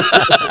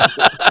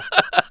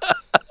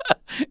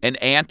 An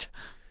aunt?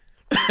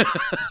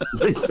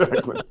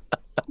 Exactly.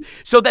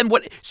 So then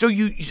what? So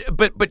you,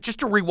 but just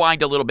to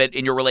rewind a little bit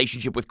in your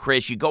relationship with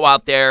Chris, you go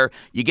out there,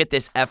 you get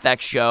this FX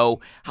show.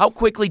 How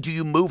quickly do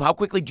you move? How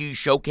quickly do you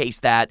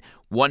showcase that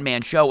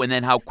one-man show? And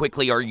then how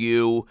quickly are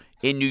you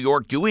in New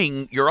York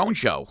doing your own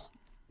show?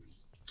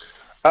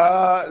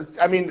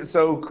 I mean,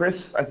 so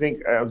Chris, I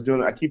think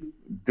I keep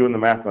doing the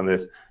math on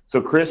this.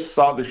 So Chris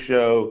saw the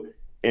show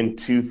in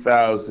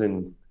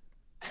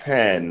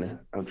 2010.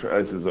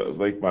 This is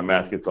like my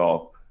math gets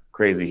all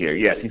crazy here.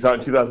 Yes, he saw it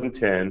in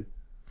 2010.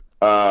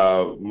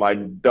 My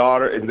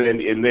daughter, and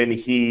then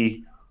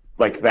he,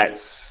 like,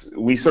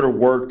 we sort of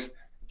worked.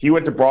 He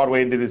went to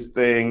Broadway and did his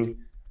thing.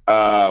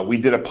 We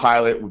did a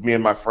pilot with me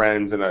and my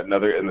friends, and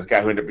this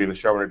guy who ended up being the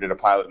showrunner did a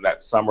pilot in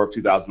that summer of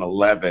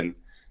 2011.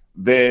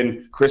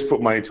 Then Chris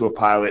put money to a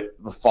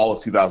pilot the fall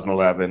of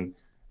 2011,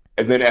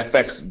 and then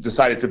FX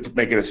decided to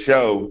make it a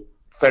show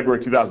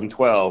February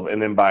 2012,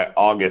 and then by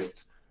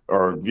August,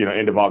 or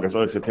end of August,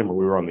 early September,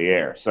 we were on the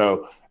air.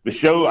 So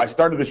I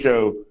started the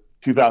show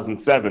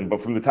 2007,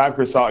 but from the time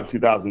Chris saw it in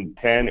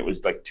 2010, it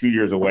was like 2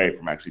 years away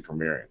from actually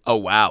premiering. Oh,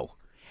 wow.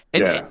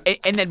 And, yeah.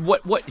 And then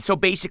what? So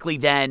basically,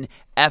 then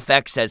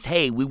FX says,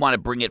 "Hey, we want to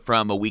bring it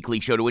from a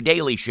weekly show to a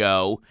daily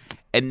show,"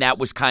 and that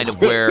was kind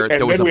of where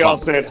there was a bump. And then we all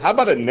said, "How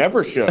about it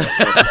never show?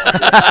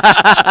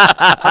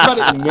 How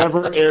about it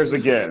never airs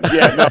again?"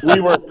 Yeah, no, we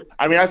were.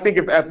 I mean, I think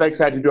if FX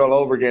had to do it all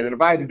over again, and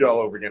if I had to do it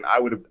all over again,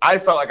 I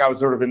felt like I was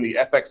sort of in the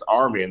FX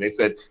army, and they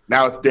said,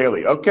 "Now it's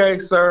daily." Okay,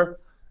 sir.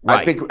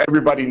 Right. I think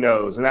everybody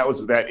knows, and that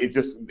was that.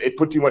 It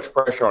put too much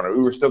pressure on it.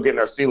 We were still getting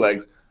our sea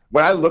legs.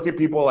 When I look at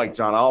people like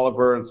John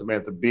Oliver and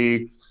Samantha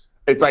Bee,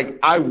 it's like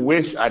I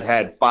wish I'd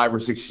had 5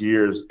 or 6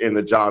 years in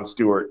the Jon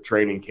Stewart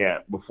training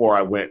camp before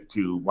I went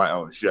to my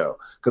own show.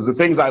 Because the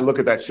things I look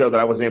at that show that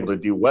I wasn't able to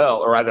do well,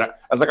 or I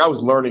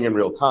was learning in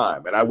real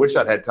time, and I wish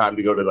I'd had time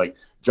to go to like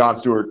Jon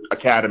Stewart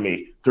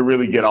Academy to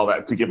really get all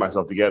that, to get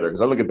myself together.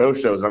 Because I look at those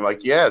shows and I'm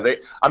like,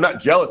 I'm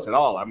not jealous at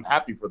all. I'm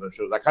happy for those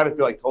shows. I kind of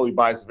feel like Totally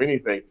Biased, if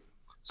anything,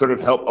 sort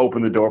of help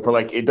open the door for,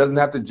 like, it doesn't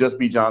have to just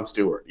be Jon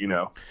Stewart,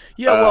 Yeah,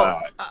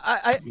 well,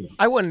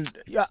 I wouldn't.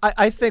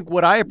 I think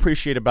what I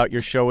appreciate about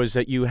your show is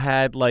that you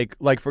had like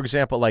for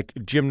example, like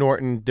Jim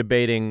Norton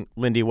debating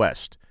Lindy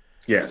West.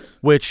 Yes.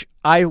 Which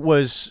I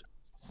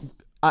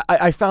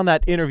found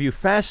that interview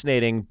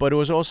fascinating, but it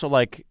was also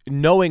like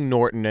knowing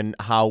Norton and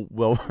how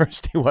well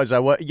versed he was. I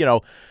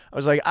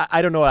was like,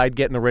 I don't know. I'd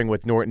get in the ring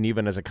with Norton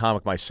even as a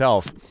comic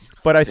myself,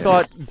 but I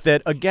thought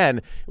that again,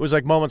 it was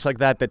like moments like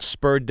that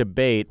spurred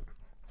debate.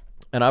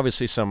 And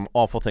obviously, some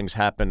awful things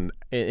happen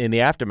in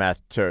the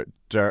aftermath to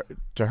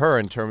her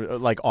in terms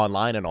of, like,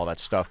 online and all that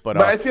stuff. But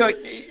I feel like,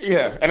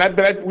 yeah,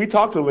 and we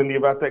talked to Lindy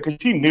about that because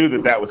she knew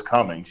that was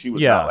coming. She was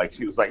not like,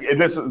 she was like,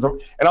 and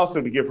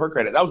also to give her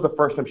credit, that was the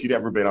first time she'd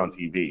ever been on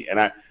TV.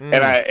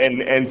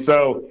 And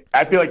so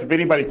I feel like if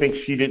anybody thinks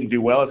she didn't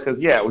do well, it's because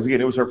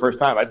it was her first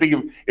time. I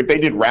think if they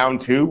did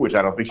round 2, which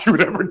I don't think she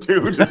would ever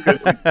do, just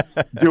because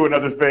doing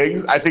other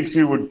things, I think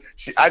she would.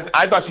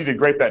 I thought she did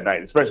great that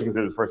night, especially because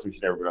it was the first time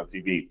she'd ever been on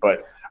TV.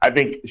 But I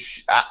think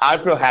I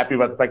feel happy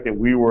about the fact that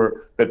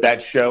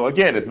that show,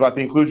 again, it's about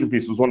the inclusion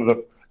piece, was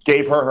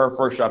gave her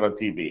first shot on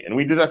TV. And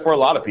we did that for a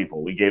lot of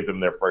people. We gave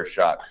them their first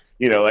shot,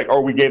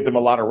 or we gave them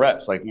a lot of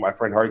reps. Like my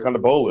friend Hari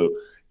Kondabolu,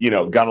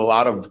 got a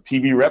lot of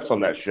TV reps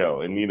on that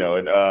show. And,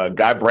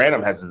 Guy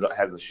Branum has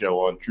a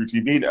show on True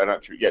TV,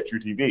 True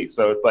TV.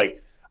 So it's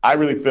like, I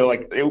really feel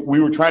like we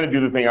were trying to do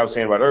the thing I was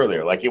saying about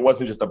earlier. Like, it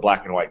wasn't just a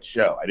black and white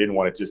show. I didn't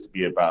want it just to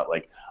be about,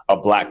 like, a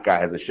black guy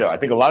has a show. I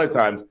think a lot of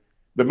times,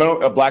 the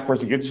moment a black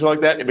person gets a show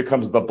like that, it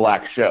becomes the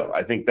black show.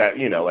 I think that,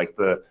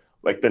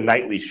 like the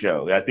nightly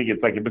show. I think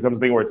it's like, it becomes a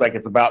thing where it's like,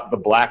 it's about the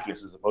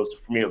blackness as opposed to,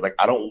 for me, it's like,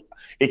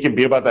 it can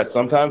be about that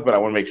sometimes, but I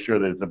want to make sure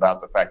that it's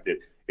about the fact that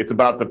it's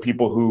about the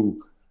people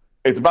who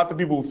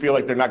feel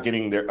like they're not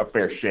getting a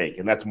fair shake.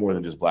 And that's more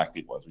than just black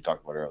people, as we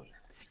talked about earlier.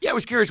 Yeah, I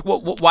was curious,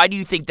 why do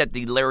you think that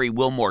the Larry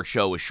Wilmore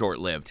show was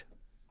short-lived?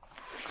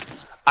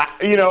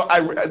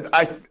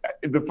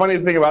 The funny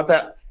thing about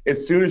that,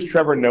 as soon as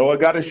Trevor Noah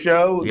got a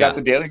show, got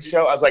the Daily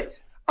Show, I was like,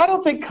 I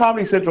don't think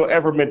Comedy Central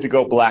ever meant to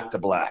go black to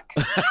black.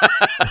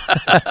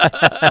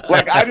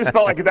 Like, I just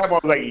felt like at that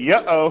moment,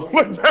 I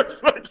was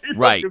like,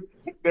 right.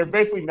 They're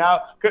basically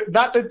now,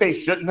 not that they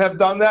shouldn't have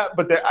done that,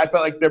 but I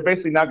felt like they're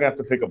basically now going to have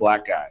to pick a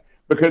black guy.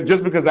 Because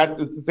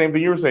it's the same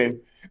thing you were saying.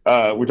 We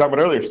were talking about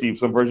earlier, Steve,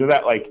 some version of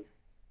that. Like,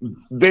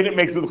 they didn't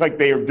make it look like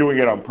they are doing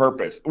it on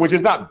purpose, which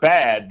is not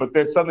bad, but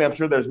there's something I'm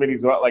sure there's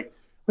meetings about, like,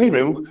 wait a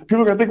minute,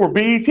 people are going to think we're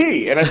BET.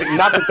 And I think,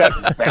 not that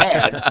that's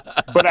bad,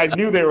 but I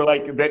knew they were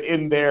like that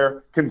in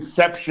their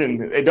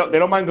conception. They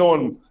don't mind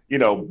going,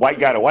 white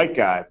guy to white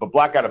guy, but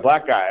black guy to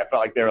black guy. I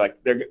felt like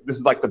this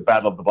is like the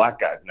battle of the black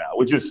guys now,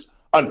 which is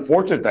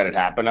unfortunate that it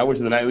happened. I wish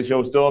the nightly show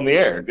was still on the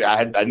air.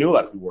 I knew a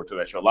lot of people worked on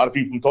that show. A lot of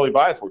people from Totally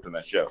Biased worked on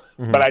that show.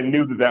 Mm-hmm. But I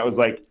knew that was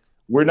like,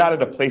 we're not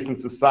at a place in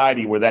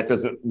society where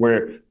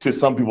to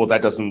some people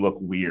that doesn't look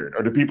weird,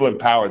 or to people in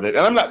power that,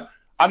 and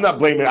I'm not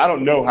blaming. I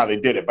don't know how they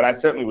did it, but I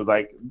certainly was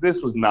like, this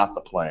was not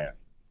the plan.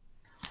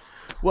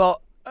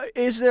 Well,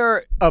 is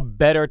there a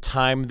better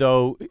time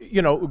though?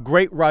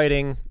 Great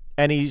writing,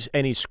 any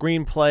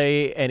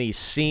screenplay, any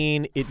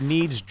scene, it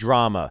needs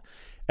drama,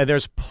 and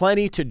there's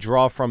plenty to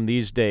draw from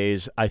these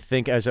days. I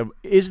think has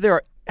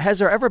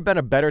there ever been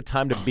a better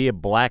time to be a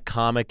black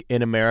comic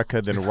in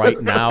America than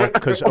right now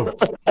because of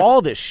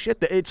all this shit?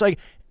 It's like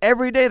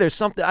every day there's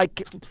something. I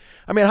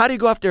mean, how do you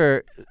go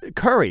after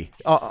Curry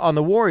on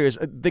the Warriors?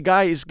 The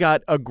guy's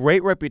got a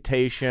great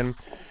reputation,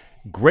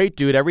 great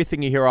dude.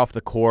 Everything you hear off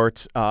the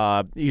court,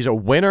 he's a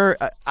winner.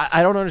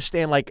 I don't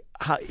understand, like,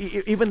 how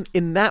even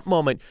in that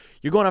moment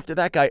you're going after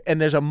that guy, and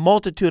there's a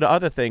multitude of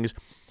other things.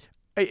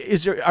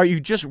 Are you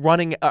just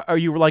running? Are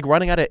you like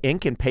running out of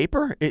ink and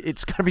paper?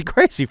 It's gonna be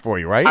crazy for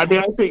you, right? I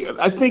mean,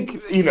 I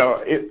think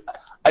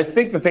I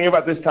think the thing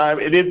about this time,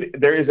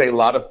 there is a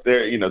lot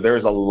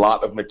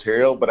of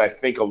material, but I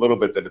think a little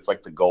bit that it's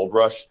like the gold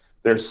rush.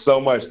 There's so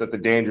much that the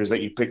danger is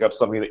that you pick up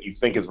something that you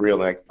think is real,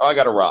 and like, oh, I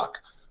got to rock,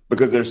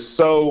 because there's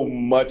so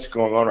much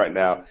going on right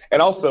now,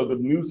 and also the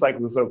news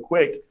cycle is so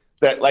quick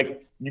that,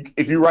 like,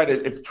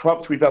 if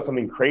Trump tweets out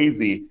something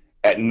crazy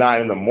at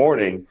 9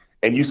 a.m.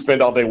 and you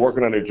spend all day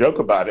working on a joke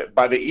about it,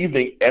 by the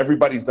evening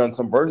everybody's done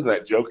some version of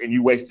that joke, and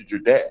you wasted your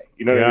day.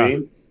 You know what I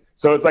mean?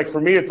 So it's like, for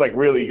me, it's like,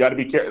 really, you got to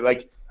be careful.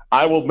 Like,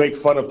 I will make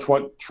fun of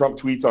Trump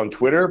tweets on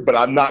Twitter, but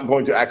I'm not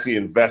going to actually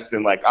invest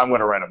in, like, I'm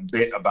going to write a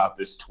bit about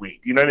this tweet.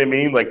 You know what I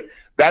mean? Like,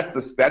 that's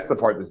the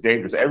part that's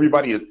dangerous.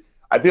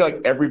 I feel like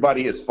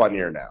everybody is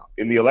funnier now.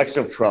 In the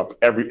election of Trump,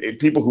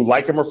 people who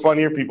like him are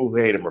funnier, people who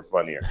hate him are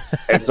funnier.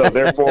 And so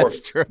therefore,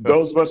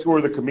 those of us who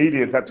are the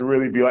comedians have to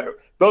really be like,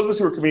 those of us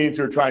who are comedians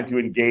who are trying to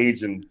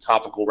engage in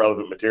topical,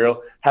 relevant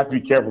material have to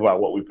be careful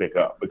about what we pick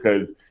up,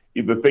 because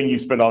the thing you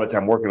spend all the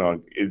time working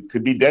on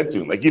could be dead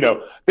soon. Like, think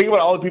about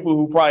all the people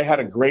who probably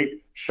had a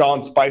great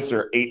Sean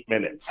Spicer 8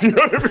 minutes. You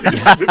know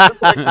what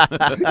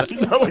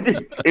I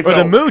mean? Or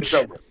the Mooch.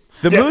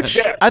 The Mooch,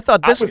 yeah. I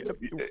thought this.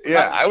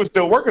 I was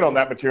still working on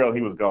that material.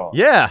 He was gone.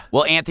 Yeah.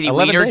 Well, Anthony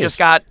Weiner just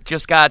got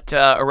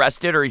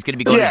arrested, or he's going to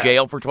be going to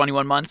jail for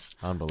 21 months.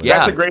 Unbelievable. Yeah.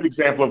 That's a great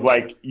example of,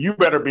 like, you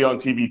better be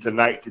on TV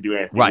tonight to do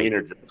Anthony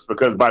Weiner jokes,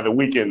 because by the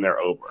weekend they're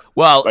over.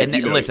 Well, like,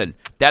 listen,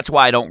 that's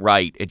why I don't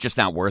write. It's just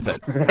not worth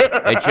it.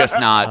 It's just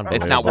not.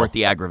 It's not worth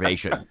the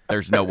aggravation.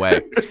 There's no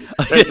way.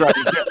 That's right.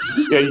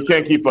 You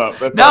can't keep up.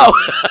 That's no.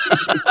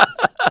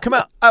 Come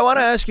on. I want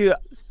to ask you,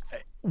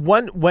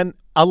 when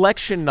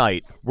election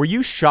night, were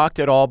you shocked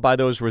at all by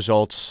those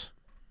results,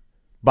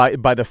 by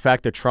the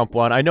fact that Trump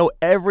won? I know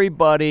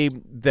everybody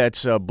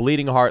that's a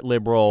bleeding heart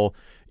liberal,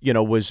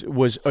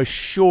 was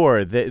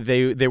assured that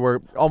they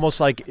were almost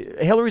like,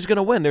 Hillary's going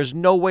to win. There's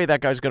no way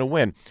that guy's going to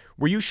win.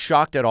 Were you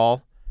shocked at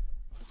all?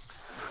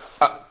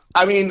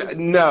 I mean,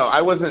 no,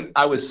 I wasn't.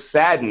 I was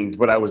saddened,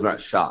 but I was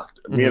not shocked.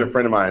 Mm-hmm. Me and a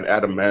friend of mine,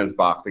 Adam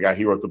Mansbach, the guy,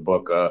 he wrote the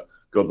book,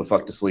 Go the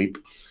Fuck to Sleep.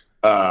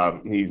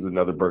 He's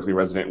another Berkeley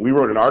resident. We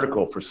wrote an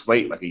article for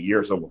Slate like a year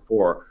or so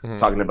before,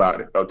 talking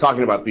about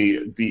hey,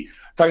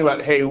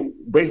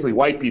 basically,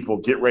 white people,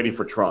 get ready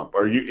for Trump,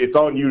 or it's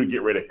on you to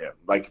get rid of him.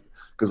 Like,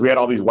 because we had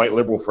all these white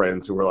liberal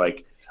friends who were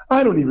like,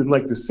 I don't even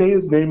like to say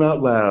his name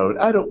out loud.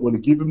 I don't want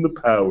to give him the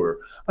power.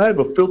 I have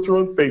a filter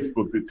on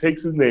Facebook that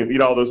takes his name.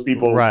 All those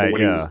people. Right.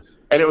 Yeah.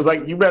 And it was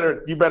like, you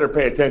better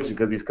pay attention,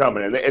 because he's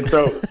coming. And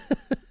so,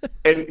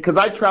 and because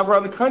I travel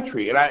around the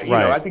country, and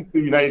I think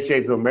through the United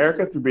States of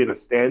America, through being a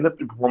stand-up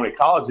and performing at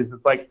colleges,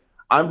 it's like,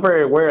 I'm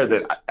very aware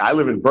that I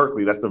live in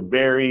Berkeley. That's a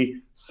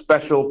very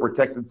special,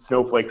 protected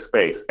snowflake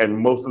space, and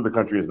most of the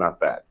country is not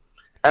that.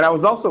 And I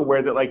was also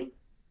aware that, like,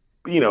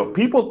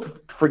 people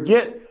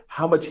forget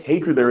how much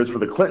hatred there is for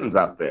the Clintons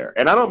out there.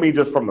 And I don't mean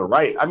just from the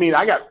right. I mean,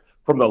 I got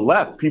from the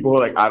left people who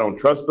are like, I don't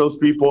trust those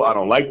people. I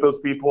don't like those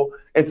people.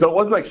 And so it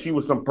wasn't like she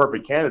was some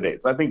perfect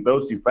candidate. So I think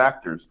those two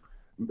factors,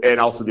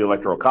 and also the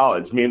Electoral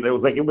College, I mean, I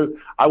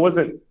was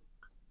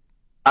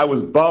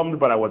bummed,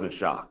 but I wasn't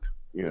shocked,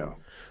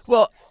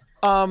 Well,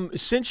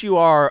 since you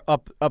are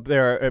up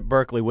there at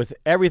Berkeley with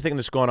everything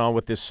that's going on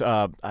with this,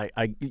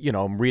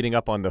 I'm reading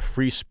up on the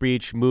free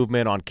speech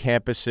movement on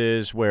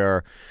campuses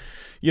where,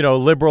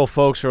 liberal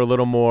folks are a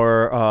little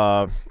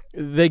more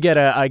they get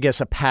I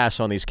guess a pass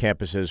on these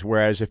campuses,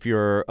 whereas if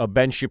you're a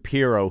Ben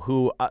Shapiro,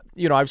 who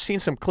I've seen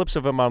some clips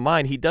of him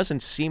online, he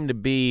doesn't seem to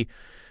be.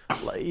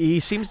 He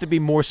seems to be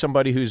more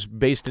somebody who's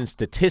based in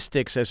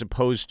statistics as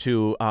opposed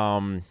to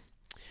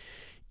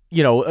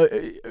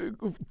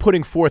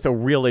putting forth a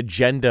real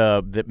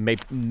agenda that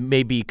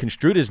may be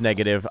construed as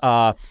negative.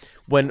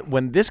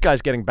 When this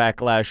guy's getting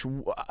backlash,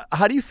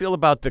 how do you feel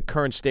about the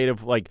current state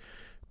of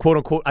quote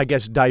unquote, I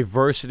guess,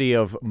 diversity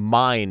of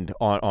mind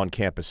on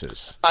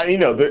campuses?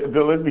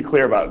 Let's be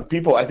clear about it.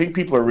 People. I think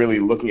people are really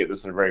looking at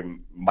this in a very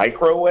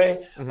micro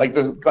way.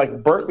 Mm-hmm.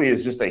 Like Berkeley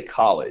is just a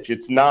college.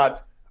 It's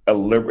not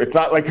it's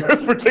not like a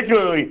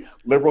particularly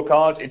liberal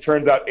college. It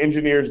turns out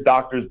engineers,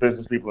 doctors,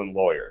 business people, and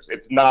lawyers.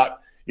 It's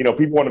not.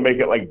 People want to make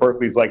it like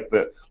Berkeley's like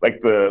the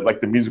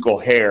musical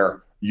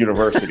Hair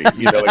University. It's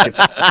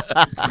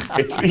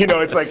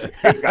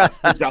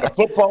got a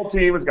football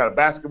team. It's got a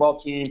basketball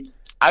team.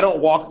 You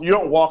don't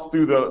walk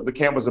through the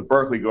campus of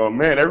Berkeley going,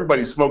 man,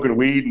 everybody's smoking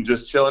weed and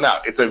just chilling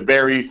out. It's a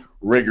very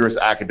rigorous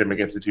academic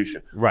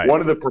institution. Right.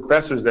 One of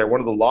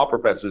the law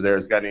professors there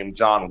is a guy named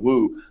John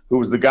Woo, who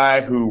was the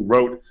guy who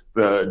wrote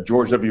the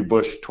George W.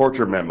 Bush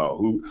torture memo,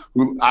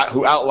 who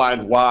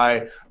outlined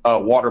why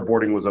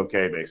waterboarding was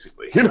okay,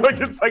 basically.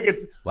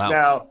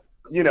 Wow.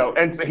 Now,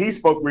 and so he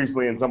spoke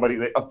recently, and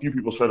a few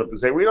people showed up to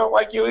say, we don't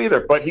like you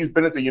either, but he's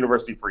been at the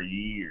university for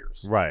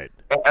years. Right.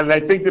 And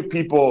I think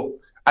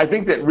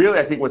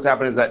what's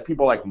happened is that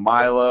people like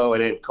Milo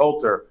and Ann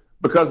Coulter,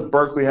 because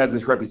Berkeley has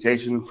this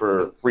reputation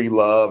for free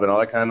love and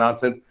all that kind of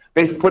nonsense,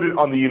 they've put it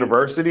on the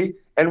university,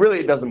 and really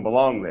it doesn't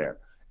belong there.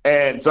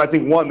 And so I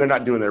think, one, they're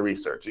not doing their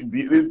research.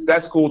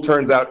 That school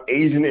turns out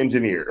Asian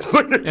engineers.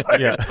 Not the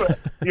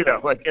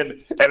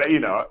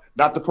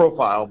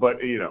profile, but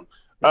it's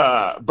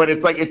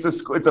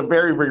a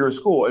very rigorous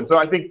school. And so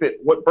I think that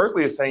what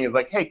Berkeley is saying is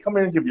hey, come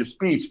in and give your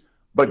speech,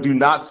 but do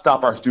not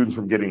stop our students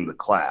from getting the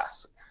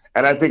class.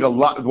 And I think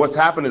what's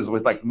happened is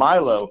with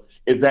Milo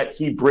is that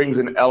he brings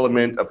an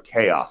element of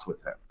chaos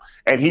with him.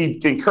 And he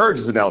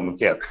encourages an element of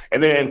chaos.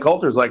 And then Ann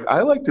Coulter's like,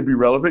 I like to be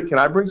relevant. Can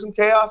I bring some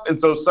chaos? And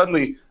so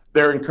suddenly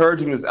they're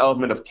encouraging this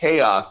element of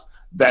chaos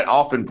that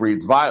often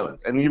breeds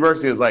violence. And the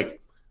university is like,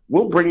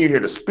 we'll bring you here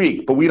to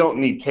speak, but we don't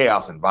need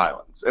chaos and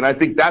violence. And I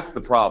think that's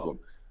the problem.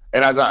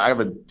 And as I have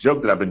a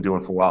joke that I've been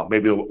doing for a while,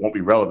 maybe it won't be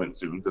relevant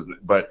soon,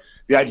 but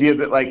the idea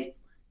that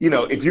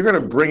if you're going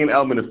to bring an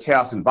element of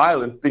chaos and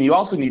violence, then you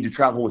also need to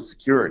travel with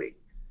security.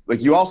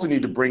 You also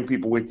need to bring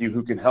people with you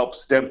who can help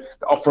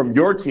from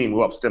your team, who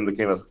help stem the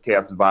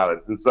chaos and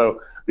violence. And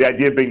so the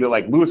idea being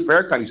that Louis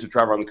Farrakhan used to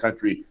travel around the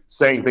country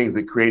saying things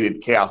that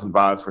created chaos and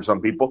violence for some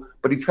people,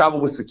 but he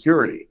traveled with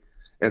security.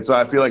 And so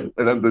I feel like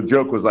the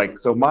joke was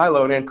so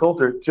Milo and Ann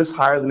Coulter, just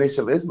hire the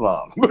Nation of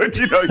Islam. You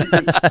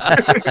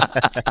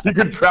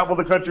can travel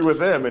the country with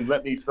them and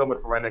let me film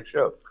it for my next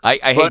show.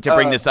 I hate to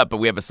bring this up, but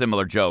we have a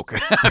similar joke.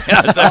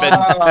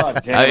 I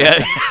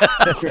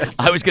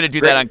was going to do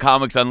that on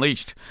Comics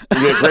Unleashed.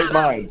 Yeah, great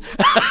minds.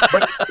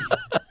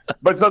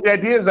 But so the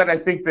idea is that I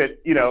think that,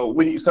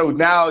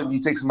 now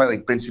you take somebody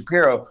like Ben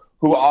Shapiro,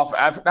 who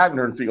I haven't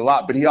heard him speak a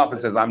lot, but he often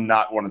says, I'm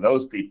not one of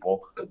those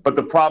people. But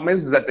the problem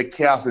is that the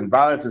chaos and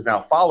violence is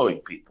now following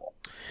people.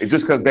 It's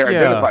just because they're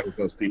identified with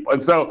those people.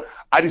 And so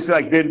I just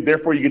feel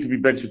therefore you get to be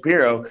Ben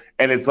Shapiro,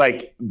 and it's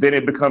then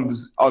it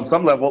becomes, on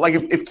some level,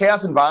 if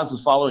chaos and violence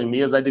was following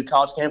me as I did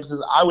college campuses,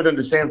 I would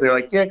understand if they're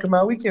yeah,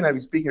 Kamau, we can't have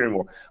you speaking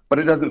anymore. But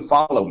it doesn't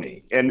follow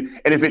me. And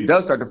if it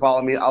does start to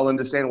follow me, I'll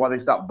understand why they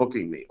stop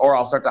booking me, or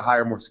I'll start to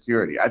hire more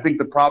security. I think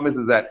the problem is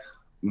that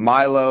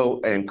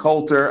Milo and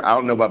Coulter, I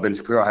don't know about Ben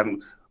Shapiro, I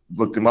haven't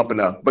looked him up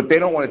enough, but they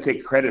don't want to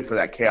take credit for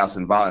that chaos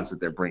and violence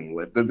that they're bringing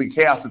with the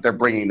chaos that they're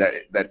bringing that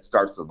it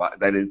sort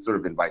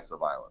of invites the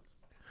violence.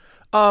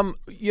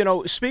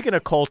 Speaking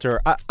of Coulter,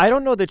 I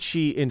don't know that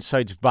she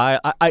incites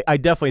violence. I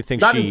definitely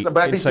think she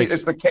incites.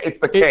 It's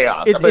the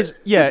chaos.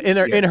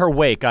 In her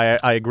wake,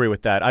 I agree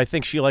with that. I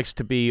think she likes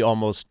to be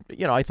almost,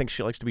 I think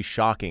she likes to be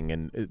shocking,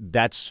 and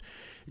that's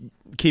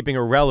keeping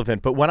her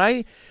relevant. But when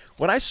I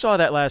saw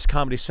that last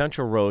Comedy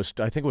Central roast,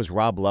 I think it was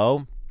Rob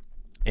Lowe,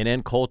 and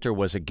Ann Coulter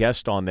was a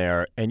guest on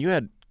there, and you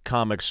had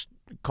comics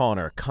calling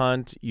her a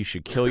cunt, you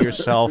should kill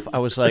yourself. I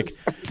was like,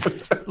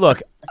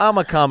 look, I'm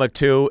a comic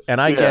too,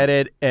 and I get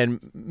it, and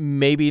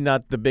maybe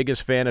not the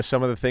biggest fan of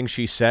some of the things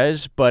she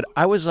says, but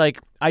I was like,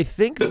 I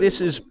think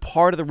this is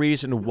part of the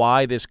reason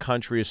why this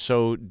country is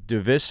so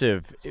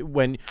divisive.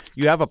 When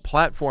you have a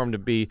platform to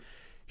be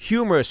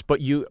humorous, but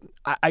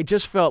I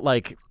just felt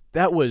like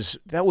that was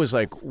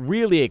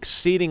really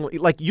exceedingly,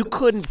 you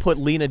couldn't put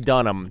Lena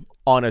Dunham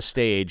on a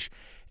stage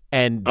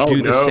and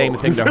do the same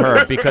thing to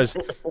her, because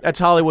that's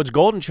Hollywood's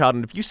golden child.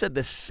 And if you said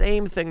the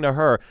same thing to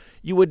her,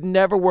 you would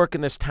never work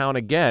in this town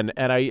again.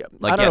 And I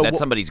don't know, that's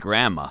somebody's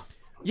grandma.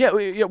 Yeah.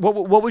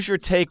 What was your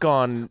take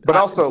on? But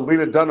also,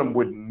 Lena Dunham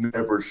would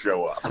never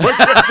show up.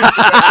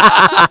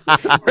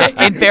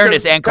 In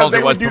fairness, Ann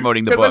Coulter was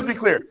promoting the book. Let's be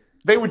clear.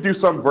 They would do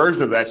some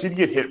version of that. She'd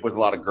get hit with a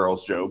lot of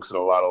girls' jokes and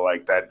a lot of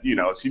that.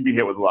 She'd be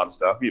hit with a lot of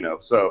stuff.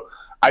 So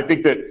I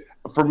think that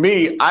for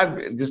me,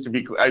 I've just to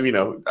be clear, I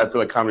feel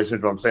like Comedy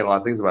Central. I'm saying a lot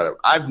of things about it.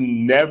 I've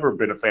never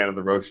been a fan of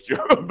the roast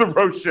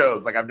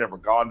shows. Like I've never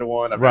gone to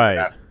one. I've never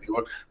asked to do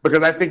one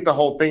because I think the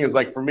whole thing is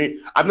like for me.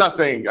 I'm not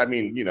saying.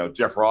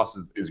 Jeff Ross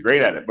is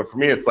great at it, but for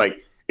me, it's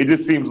like it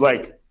just seems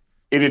like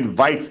it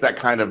invites that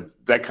kind of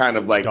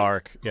like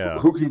dark. Yeah.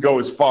 Who can go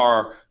as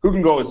far? Who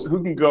can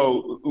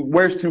go?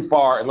 Where's too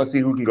far? And let's see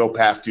who can go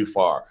past too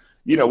far.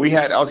 I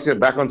was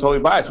back on Totally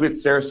Biased. We had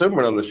Sarah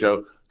Silverman on the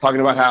show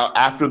talking about how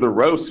after the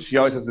roast, she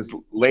always has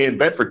to lay in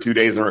bed for 2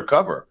 days and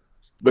recover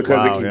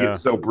because it can get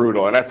so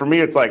brutal. And for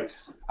me, it's like,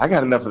 I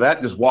got enough of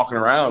that just walking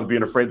around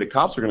being afraid the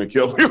cops are going to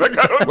kill me. Like,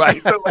 I don't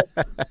need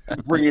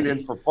to bring it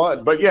in for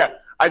fun. But yeah,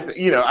 I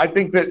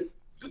think that,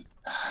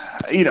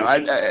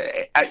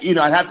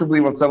 I'd have to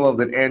believe on some level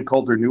that Ann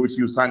Coulter knew what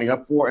she was signing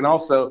up for. And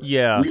also,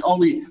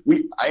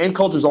 Ann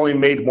Coulter's only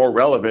made more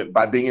relevant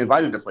by being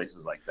invited to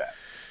places like that.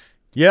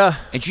 Yeah.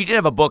 And she did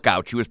have a book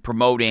out. She was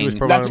promoting the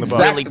book.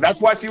 Really, that's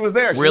why she was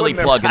there. Really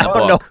plugging the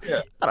book.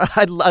 Yeah.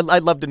 I'd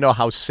love to know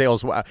how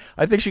sales.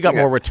 I think she got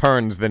more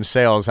returns than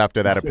sales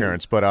after that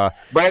appearance. But I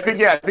think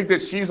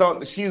that she's on.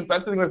 That's the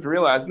thing we have to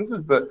realize. This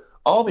is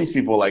all these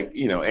people like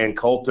Ann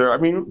Coulter. I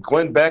mean,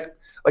 Glenn Beck.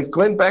 Like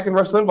Glenn Beck and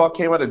Rush Limbaugh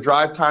came out of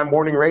drive time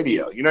morning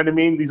radio. You know what I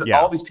mean?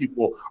 All these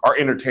people are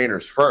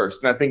entertainers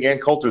first, and I think Ann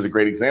Coulter is a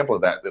great example of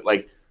that. That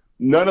like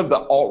none of the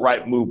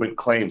alt-right movement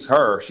claims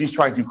her. She's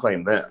trying to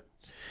claim them.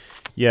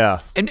 Yeah.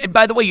 And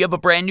by the way, you have a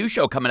brand new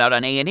show coming out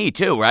on A&E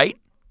too, right?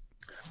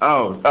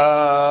 Oh,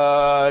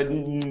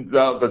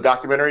 the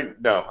documentary?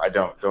 No, I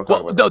don't. Don't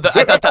talk about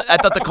that. I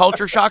thought the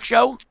Culture Shock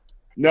show.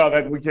 No,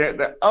 that we can't.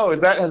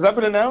 Has that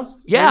been announced?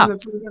 Yeah.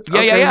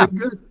 Yeah.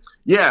 Good.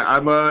 Yeah,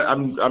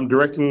 I'm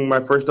directing my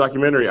first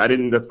documentary.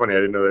 That's funny. I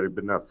didn't know that it had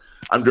been announced.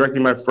 I'm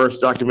directing my first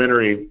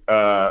documentary,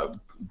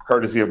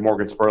 courtesy of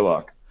Morgan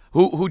Spurlock.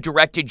 Who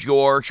directed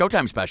your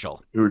Showtime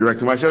special? Who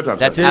directed my Showtime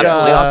That's special.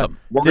 absolutely awesome.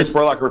 Morgan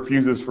Spurlock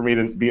refuses for me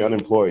to be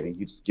unemployed. He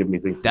keeps giving me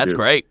things to do. That's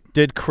great.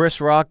 Did Chris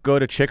Rock go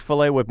to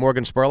Chick-fil-A with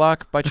Morgan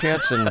Spurlock by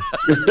chance? And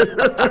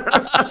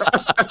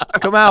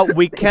come out.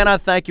 We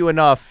cannot thank you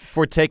enough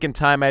for taking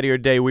time out of your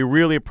day. We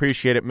really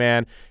appreciate it,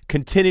 man.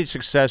 Continued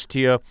success to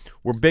you.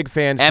 We're big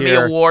fans Emmy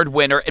here. Award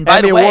winner. And by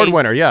the way, Award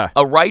winner, yeah.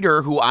 A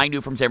writer who I knew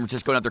from San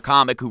Francisco, another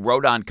comic who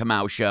wrote on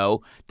Kamau's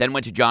show, then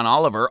went to John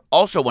Oliver,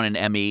 also won an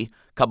Emmy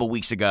a couple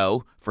weeks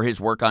ago for his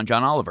work on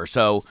John Oliver.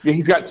 So yeah,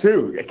 he's got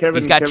two.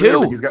 He's got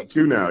two. He's got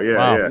two now. Yeah,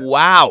 wow. Yeah.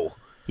 Wow.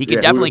 He can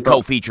definitely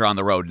co-feature on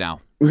the road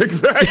now.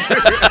 Exactly.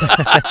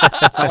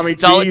 Tommy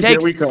That's all it T's,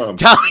 takes. Here we come.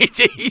 Tommy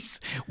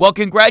T's. Well,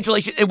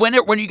 congratulations. And when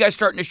are you guys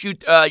starting to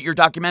shoot your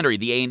documentary,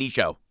 the A&E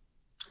show?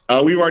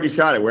 We've already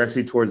shot it. We're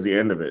actually towards the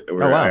end of it.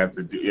 Where wow. I have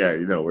to do,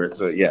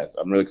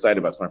 I'm really excited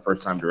about it. It's my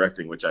first time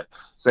directing, which I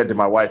said to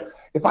my wife,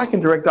 if I can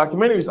direct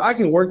documentaries, I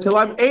can work till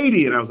I'm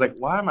 80. And I was like,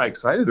 why am I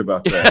excited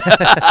about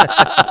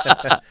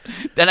that?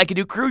 Then I can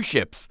do cruise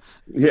ships.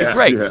 Yeah.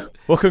 Great. Yeah.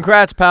 Well,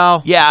 congrats,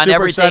 pal. Yeah, on Super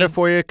everything. excited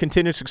for you.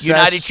 Continued success.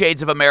 United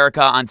Shades of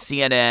America on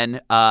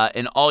CNN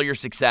and all your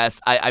success.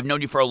 I've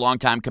known you for a long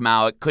time,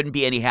 Kamau. It couldn't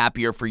be any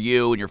happier for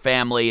you and your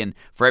family and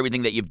for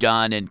everything that you've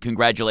done. And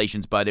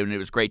congratulations, bud. And it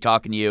was great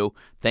talking to you.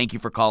 Thank you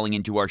for calling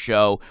into our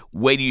show.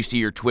 Wait till you see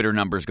your Twitter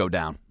numbers go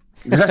down.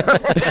 well,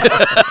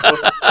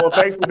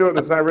 thanks for doing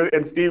this.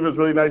 And Steve, it was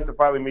really nice to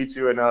finally meet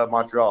you in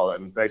Montreal.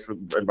 And thanks for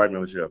inviting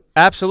me on the show.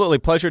 Absolutely.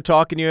 Pleasure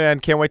talking to you,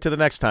 and can't wait till the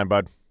next time,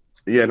 bud.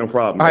 Yeah, no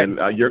problem. All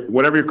right. And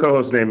whatever your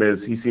co-host name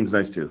is, he seems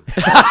nice too.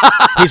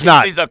 He's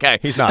not. He's okay.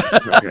 He's not.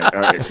 Okay,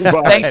 all right.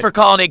 Bye. Thanks for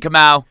calling in,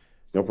 Kamau.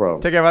 No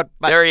problem. Take care, bud.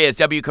 Bye. There he is,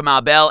 W.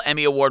 Kamau Bell,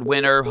 Emmy Award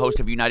winner, host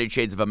of United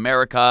Shades of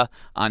America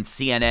on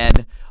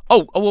CNN.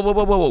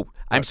 Whoa.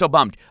 I'm so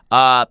bummed.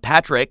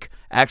 Patrick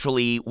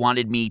actually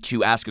wanted me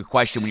to ask a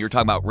question when you were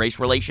talking about race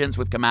relations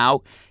with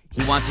Kamau.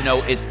 He wants to know,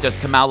 does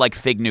Kamau like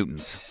Fig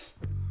Newtons?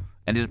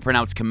 And is it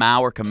pronounced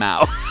Kamau or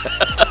Kamau?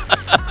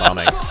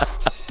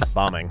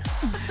 Bombing.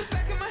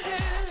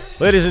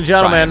 Ladies and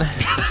gentlemen,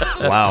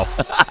 wow.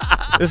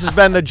 This has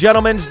been the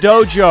Gentleman's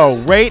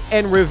Dojo. Rate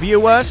and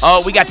review us.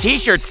 Oh, we got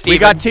T-shirts, Steven. We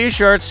got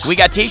T-shirts.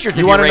 If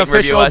you want an rate and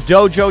review official us.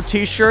 Dojo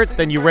T-shirt,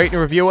 then you rate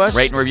and review us.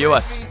 Rate and review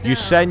us. You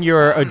send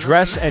your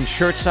address and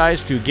shirt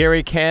size to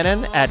Gary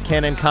Cannon at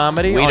Cannon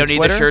Comedy We on don't need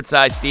Twitter. the shirt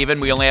size, Steven.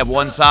 We only have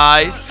one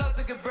size.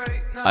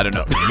 I don't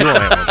know. You only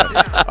have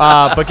one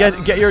size. But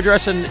get your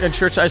address and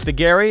shirt size to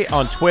Gary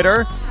on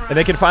Twitter, and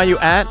they can find you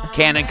at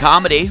Cannon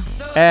Comedy.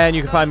 And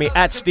you can find me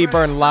at Steve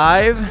Byrne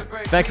Live.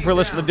 Thank you for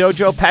listening to the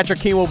Dojo. Patrick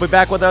Keene will be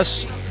back with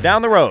us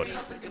down the road.